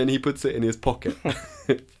 Yeah. But then he puts it in his pocket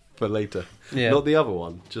for later. Yeah. Not the other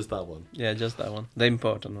one, just that one. Yeah, just that one. The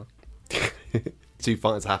important one. Two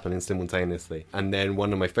fights happening simultaneously. And then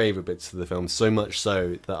one of my favourite bits of the film, so much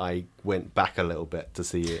so that I went back a little bit to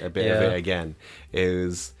see a bit of it again,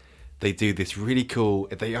 is they do this really cool...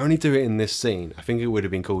 They only do it in this scene. I think it would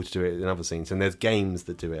have been cool to do it in other scenes. And there's games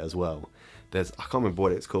that do it as well. I can't remember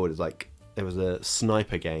what it's called. It's like, there was a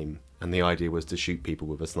sniper game, and the idea was to shoot people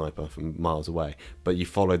with a sniper from miles away. But you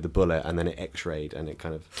followed the bullet, and then it X-rayed, and it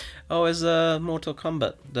kind of... Oh, it's Mortal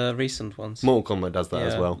Kombat, the recent ones. Mortal Kombat does that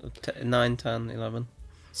as well. 9, 10, 11.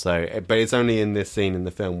 So, but it's only in this scene in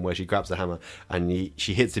the film where she grabs the hammer and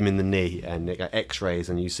she hits him in the knee, and it X-rays,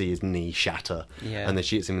 and you see his knee shatter. Yeah. And then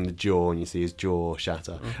she hits him in the jaw, and you see his jaw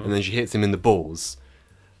shatter. And then she hits him in the balls,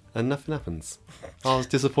 and nothing happens. I was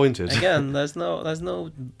disappointed. Again, there's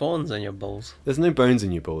no bones in your balls. There's no bones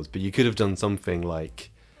in your balls, but you could have done something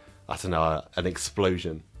like, I don't know, an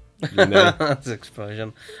explosion. You know? That's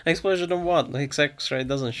explosion. Explosion of what? Like X-ray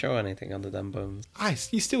doesn't show anything other than bones.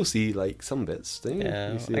 You still see like some bits, don't you?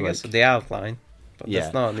 Yeah, You see, I guess the outline. But yeah,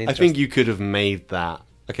 that's not I think you could have made that.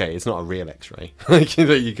 Okay, it's not a real X-ray. Like,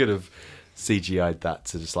 you could have CGI'd that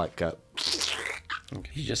to just like go.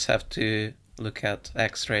 You just have to look at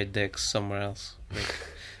X-ray dicks somewhere else.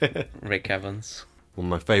 Rick Evans. One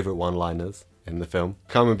of my favourite one-liners in the film.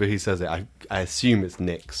 Can't remember who says it. I assume it's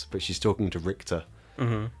Nix, but she's talking to Richter.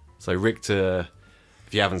 Mm-hmm. So Richter,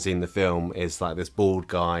 if you haven't seen the film, is like this bald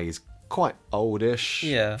guy. He's quite oldish.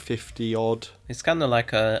 Yeah. 50-odd. It's kind of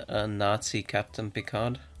like a Nazi Captain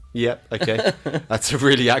Picard. Yep, okay. That's a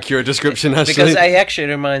really accurate description, actually.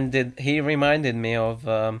 Because he reminded me of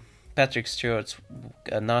Patrick Stewart's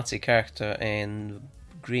Nazi character in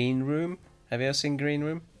Green Room. Have you ever seen Green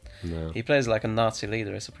Room? No. He plays like a Nazi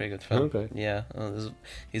leader. It's a pretty good film. Okay. Yeah.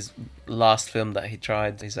 His last film that he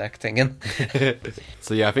tried his acting in.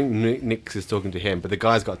 So yeah, I think Nix is talking to him, but the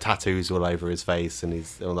guy's got tattoos all over his face and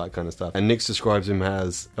he's all that kind of stuff. And Nix describes him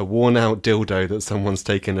as a worn-out dildo that someone's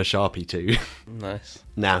taken a Sharpie to. Nice.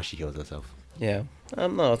 Now she kills herself. Yeah.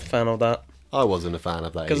 I'm not a fan of that. I wasn't a fan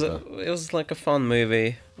of that Because either. it was like a fun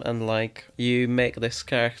movie, and like you make this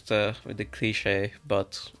character with the cliche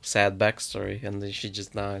but sad backstory, and then she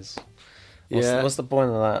just dies. What's the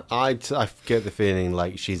point of that? I get the feeling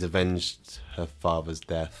like she's avenged her father's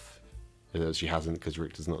death. She hasn't, because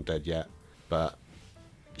Richter's not dead yet. But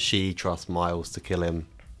she trusts Miles to kill him,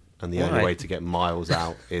 and the only way to get Miles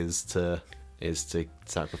out is to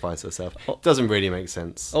sacrifice herself. Doesn't really make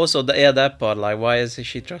sense. Also, that part, like, why is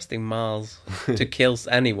she trusting Miles to kill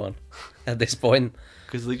anyone at this point?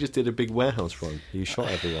 Because they just did a big warehouse run. You shot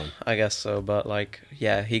everyone. I guess so, but like,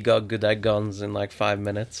 yeah, he got good at guns in like 5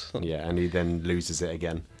 minutes. Yeah, and he then loses it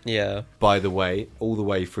again. Yeah. By the way, all the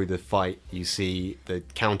way through the fight, you see the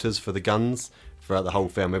counters for the guns throughout the whole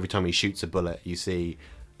film. Every time he shoots a bullet, you see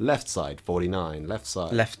left side 49, left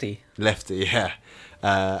side Lefty, yeah.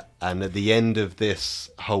 And at the end of this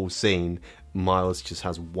whole scene, Miles just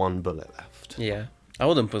has one bullet left. Yeah. I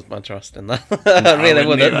wouldn't put my trust in that. I really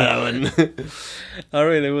wouldn't. I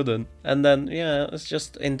really wouldn't. And then, yeah, it's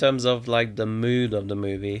just in terms of like the mood of the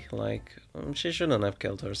movie, like she shouldn't have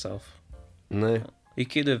killed herself. No. You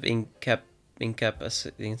could have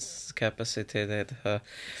incapacitated her.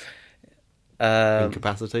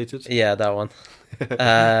 Incapacitated? Yeah, that one.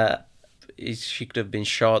 She could have been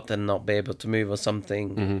shot and not be able to move or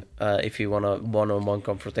something. If you want a one-on-one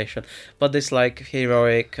confrontation, but this like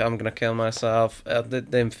heroic, I'm gonna kill myself,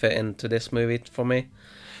 didn't fit into this movie for me.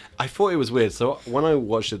 I thought it was weird. So when I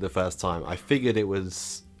watched it the first time, I figured it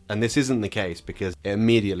was, and this isn't the case because it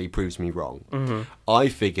immediately proves me wrong. I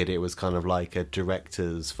figured it was kind of like a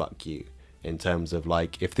director's fuck you. In terms of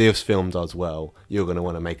like, if this film does well, you're going to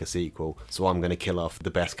want to make a sequel, so I'm going to kill off the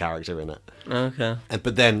best character in it. Okay.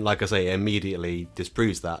 But then, like I say, it immediately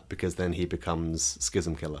disproves that, because then he becomes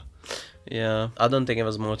Schism Killer. Yeah, I don't think it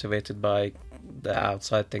was motivated by the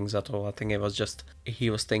outside things at all. I think it was just, he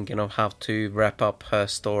was thinking of how to wrap up her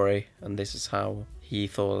story, and this is how he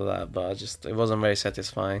thought of that, but it wasn't very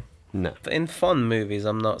satisfying. No. In fun movies,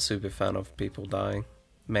 I'm not super fan of people dying,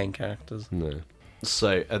 main characters. No.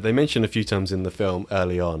 So, they mention a few times in the film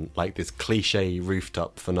early on, like this cliche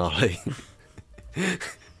rooftop finale.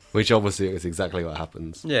 Which obviously is exactly what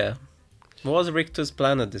happens. Yeah. What was Richter's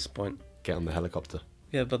plan at this point? Get on the helicopter.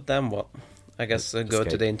 Yeah, but then what? I guess go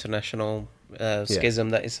to the international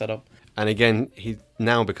schism that he set up. And again, he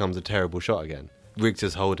now becomes a terrible shot again.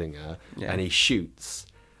 Richter's holding her, and he shoots.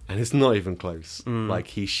 And it's not even close. Like,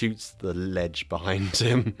 he shoots the ledge behind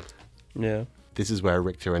him. Yeah. This is where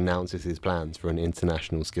Richter announces his plans for an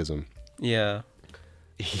international schism. Yeah.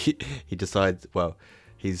 He decides, well,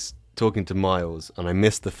 he's talking to Miles, and I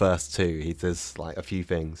missed the first two. He says, like, a few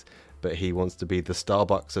things, but he wants to be the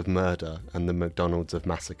Starbucks of murder and the McDonald's of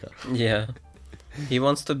massacre. Yeah. He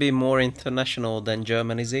wants to be more international than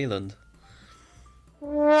Germany, Zealand.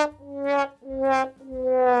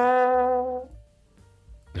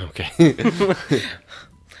 Okay.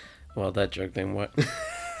 Well, that joke didn't work.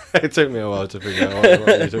 It took me a while to figure out what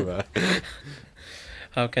you're talking about.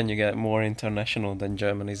 How can you get more international than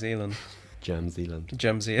Germany, Zealand? Jam Zealand.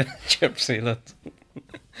 Gem Zealand.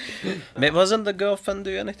 But wasn't the girlfriend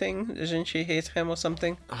do anything? Didn't she hit him or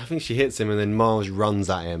something? I think she hits him, and then Miles runs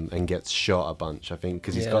at him and gets shot a bunch, I think,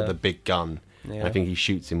 because he's got the big gun. Yeah. I think he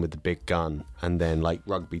shoots him with the big gun, and then, like,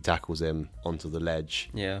 Rugby tackles him onto the ledge.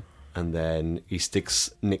 Yeah. And then he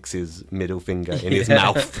sticks Nix's middle finger in his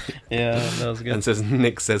mouth. Yeah, that was good. And says,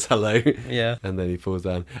 Nick says hello. Yeah. And then he falls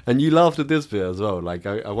down. And you laughed at this bit as well. Like,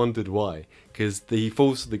 I wondered why. Because he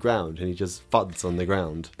falls to the ground and he just thuds on the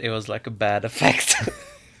ground. It was like a bad effect.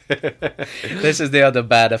 This is the other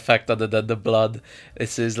bad effect other than the blood.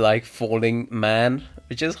 This is like falling man,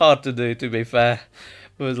 which is hard to do, to be fair.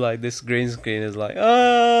 It was like this green screen is like,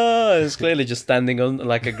 it's clearly just standing on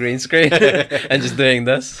like a green screen and just doing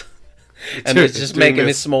this. And it's just making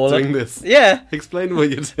it smaller. Doing this. Yeah. Explain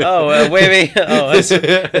what you're doing. Oh, waving. Oh, this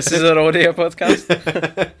is an audio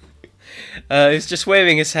podcast. He's just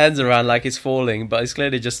waving his hands around like he's falling, but he's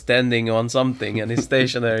clearly just standing on something and he's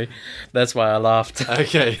stationary. That's why I laughed.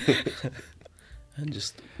 Okay. And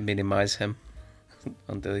just minimize him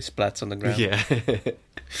until he splats on the ground. Yeah.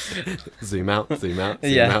 Zoom out, zoom out,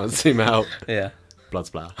 zoom Yeah. out, zoom out. Yeah. Blood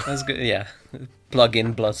splatter. That's good. Yeah. Plug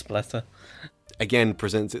in blood splatter. Again,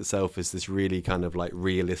 presents itself as this really kind of like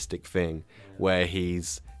realistic thing where he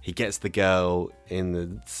gets the girl in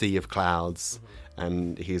the sea of clouds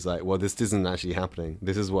and he's like, well, this isn't actually happening.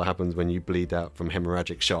 This is what happens when you bleed out from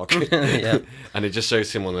hemorrhagic shock. Yeah. And it just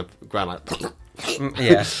shows him on the ground like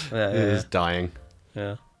Yeah. he's dying.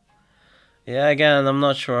 Yeah. Yeah, again, I'm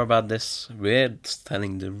not sure about this. We're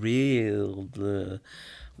telling the real...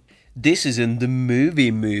 This isn't the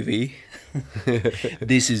movie.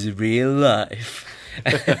 This is real life.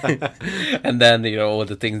 And then, all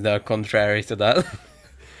the things that are contrary to that.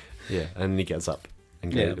 Yeah, and he gets up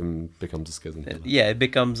and becomes a schism killer. Yeah, it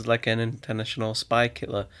becomes like an international spy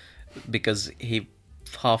killer because he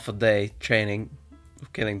half a day training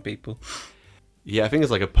killing people. Yeah, I think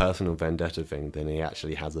it's like a personal vendetta thing. Then he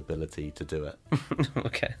actually has ability to do it.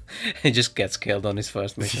 Okay, he just gets killed on his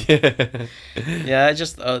first mission. Yeah, I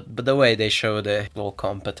just but the way they showed it, all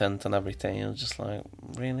competent and everything, it was just like,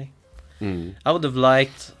 really. I would have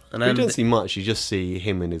liked. And you don't see much. You just see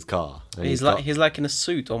him in his car. And he's like in a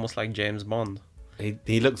suit, almost like James Bond.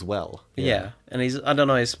 He looks well. Yeah, and I don't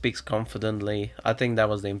know, he speaks confidently. I think that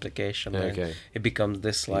was the implication. Okay. It becomes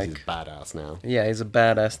this like... He's badass now. Yeah, he's a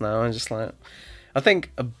badass now. And just like... I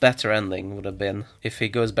think a better ending would have been if he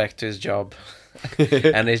goes back to his job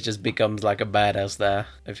and it just becomes like a badass there,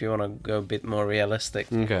 if you want to go a bit more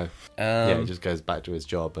realistic. Okay. Yeah, he just goes back to his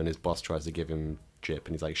job and his boss tries to give him chip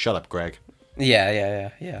and he's like, shut up, Greg.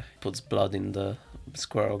 Yeah. Puts blood in the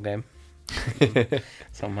squirrel game.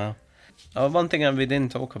 Somehow. One thing we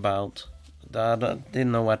didn't talk about that I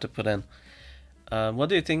didn't know where to put in. What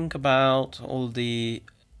do you think about all the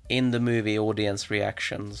in the movie audience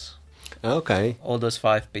reactions? Okay. All those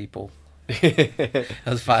 5 people.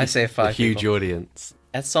 I say 5 A huge people. audience.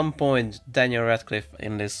 At some point, Daniel Radcliffe,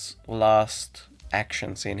 in this last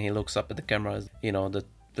action scene, he looks up at the camera, the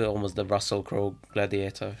almost the Russell Crowe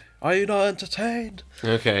gladiator. Are you not entertained?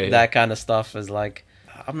 Okay. That kind of stuff is like,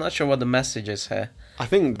 I'm not sure what the message is here. I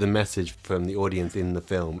think the message from the audience in the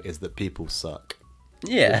film is that people suck.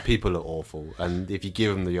 Yeah. People are awful. And if you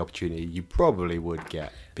give them the opportunity, you probably would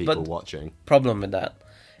get people But watching. Problem with that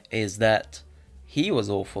is that he was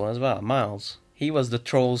awful as well, Miles. He was the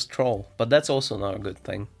troll's troll, but that's also not a good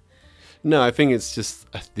thing. No, I think it's just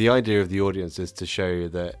the idea of the audience is to show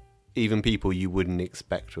that even people you wouldn't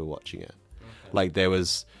expect were watching it. Okay. Like there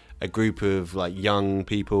was a group of like young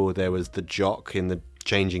people. There was the jock in the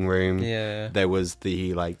changing room. Yeah. There was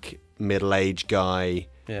the like middle-aged guy.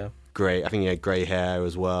 Yeah. I think he had grey hair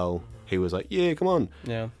as well. He was like, yeah, come on.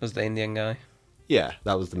 Yeah, was the Indian guy. Yeah,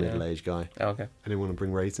 that was the middle-aged guy. Oh, okay. I didn't want to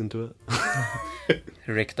bring race into it.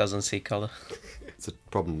 Rick doesn't see colour. It's a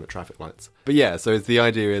problem at traffic lights. But yeah, so it's the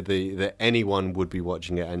idea that anyone would be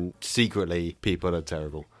watching it, and secretly people are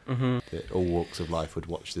terrible. Mm-hmm. That all walks of life would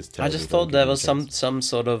watch this I television. just thought there was some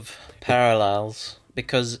sort of parallels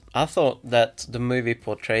because I thought that the movie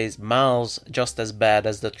portrays Miles just as bad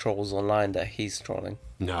as the trolls online that he's trolling.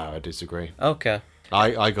 No, I disagree. Okay.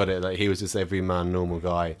 I got it that he was just everyman normal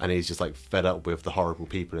guy, and he's just like fed up with the horrible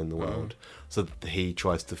people in the world. So he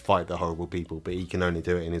tries to fight the horrible people, but he can only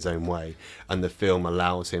do it in his own way. And the film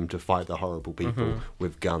allows him to fight the horrible people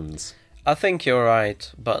with guns. I think you're right,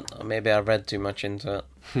 but maybe I read too much into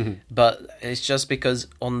it. But it's just because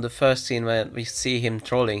on the first scene where we see him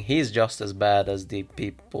trolling, he's just as bad as the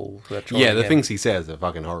people who are trolling Yeah, the him. things he says are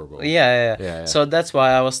fucking horrible. Yeah. So that's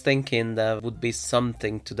why I was thinking there would be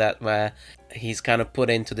something to that where he's kind of put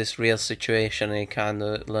into this real situation and he kind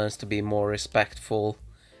of learns to be more respectful,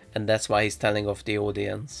 and that's why he's telling off the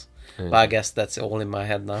audience. But I guess that's all in my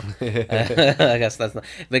head now. I guess that's not...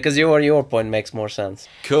 Because your point makes more sense.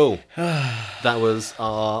 Cool. That was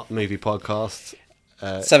our movie podcast.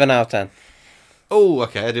 7 out of 10. Oh,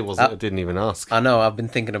 okay. I didn't even ask. I know, I've been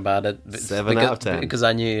thinking about it. 7 out of 10. Because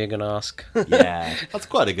I knew you were going to ask. Yeah. That's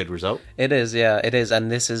quite a good result. It is, yeah, it is. And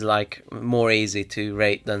this is like more easy to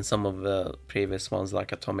rate than some of the previous ones,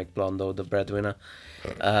 like Atomic Blonde or The Breadwinner.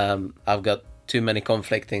 I've got too many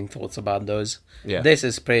conflicting thoughts about those. Yeah. This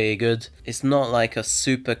is pretty good. It's not like a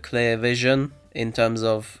super clear vision in terms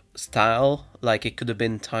of style. Like, it could have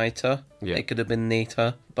been tighter. Yeah. It could have been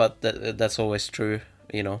neater. But that's always true.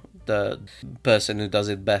 You know, the person who does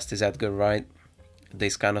it best is Edgar Wright.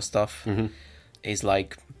 This kind of stuff. He's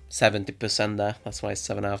like 70% there. That's why it's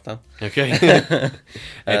 7 out of 10. Okay.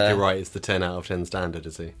 Edgar Wright is the 10 out of 10 standard,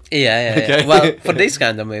 is he? Yeah. Okay. Well, for these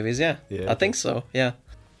kind of movies, yeah. Yeah. I think so, yeah.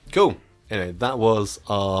 Cool. Anyway, that was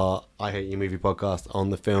our I Hate You Movie podcast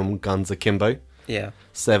on the film Guns Akimbo. Yeah.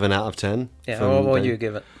 7 out of 10. Yeah, what would you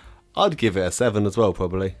give it? I'd give it a 7 as well,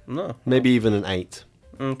 probably. No. Maybe even an 8.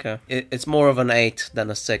 Okay. It's more of an 8 than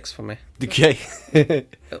a 6 for me. Okay.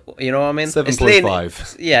 You know what I mean?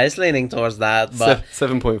 7.5. Yeah, it's leaning towards that, but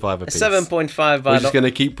 7.5 a piece. 7.5. We're just going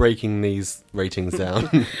to keep breaking these ratings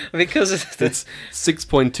down. Because it's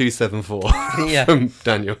 6.274 Yeah. from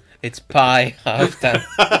Daniel. It's pi out of 10.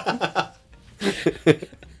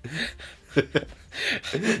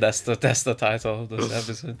 That's the title of this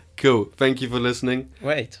episode. Cool. Thank you for listening.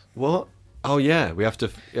 Wait. What? Oh yeah, we have to.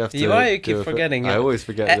 You keep forgetting. I always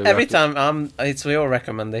forget. that we Every have to- time it's your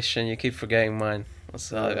recommendation. You keep forgetting mine.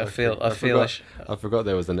 So I forgot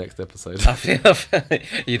there was the next episode. I feel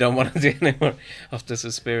you don't want to do anymore after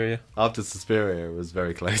Suspiria. After Suspiria, it was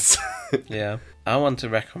very close. Yeah, I want to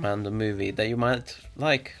recommend a movie that you might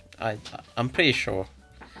like. I'm pretty sure.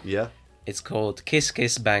 Yeah. It's called Kiss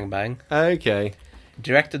Kiss Bang Bang. Okay.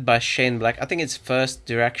 Directed by Shane Black. I think it's first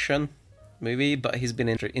direction movie, but he's been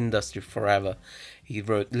in the industry forever. He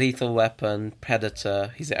wrote Lethal Weapon,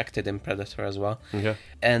 Predator. He's acted in Predator as well. Okay.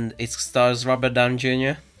 And it stars Robert Downey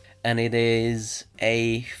Jr. And it is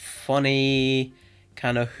a funny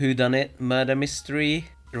kind of whodunit murder mystery.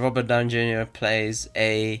 Robert Downey Jr. plays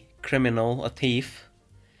a criminal, a thief.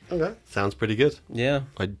 Okay. Sounds pretty good. Yeah.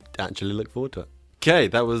 I actually look forward to it. Okay,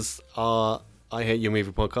 that was our I Hate Your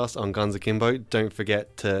Movie podcast on Guns Akimbo. Don't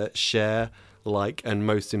forget to share, like, and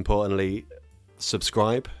most importantly,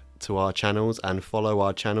 subscribe to our channels and follow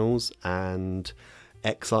our channels and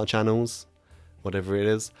X our channels, whatever it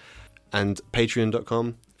is, and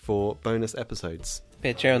patreon.com for bonus episodes.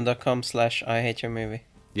 Patreon.com/IHateYourMovie.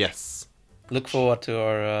 Yes. Look forward to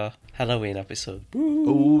our Halloween episode.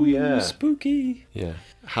 Oh yeah. Spooky. Yeah.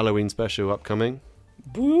 Halloween special upcoming.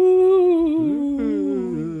 Boo.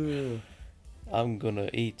 I'm gonna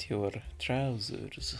eat your trousers.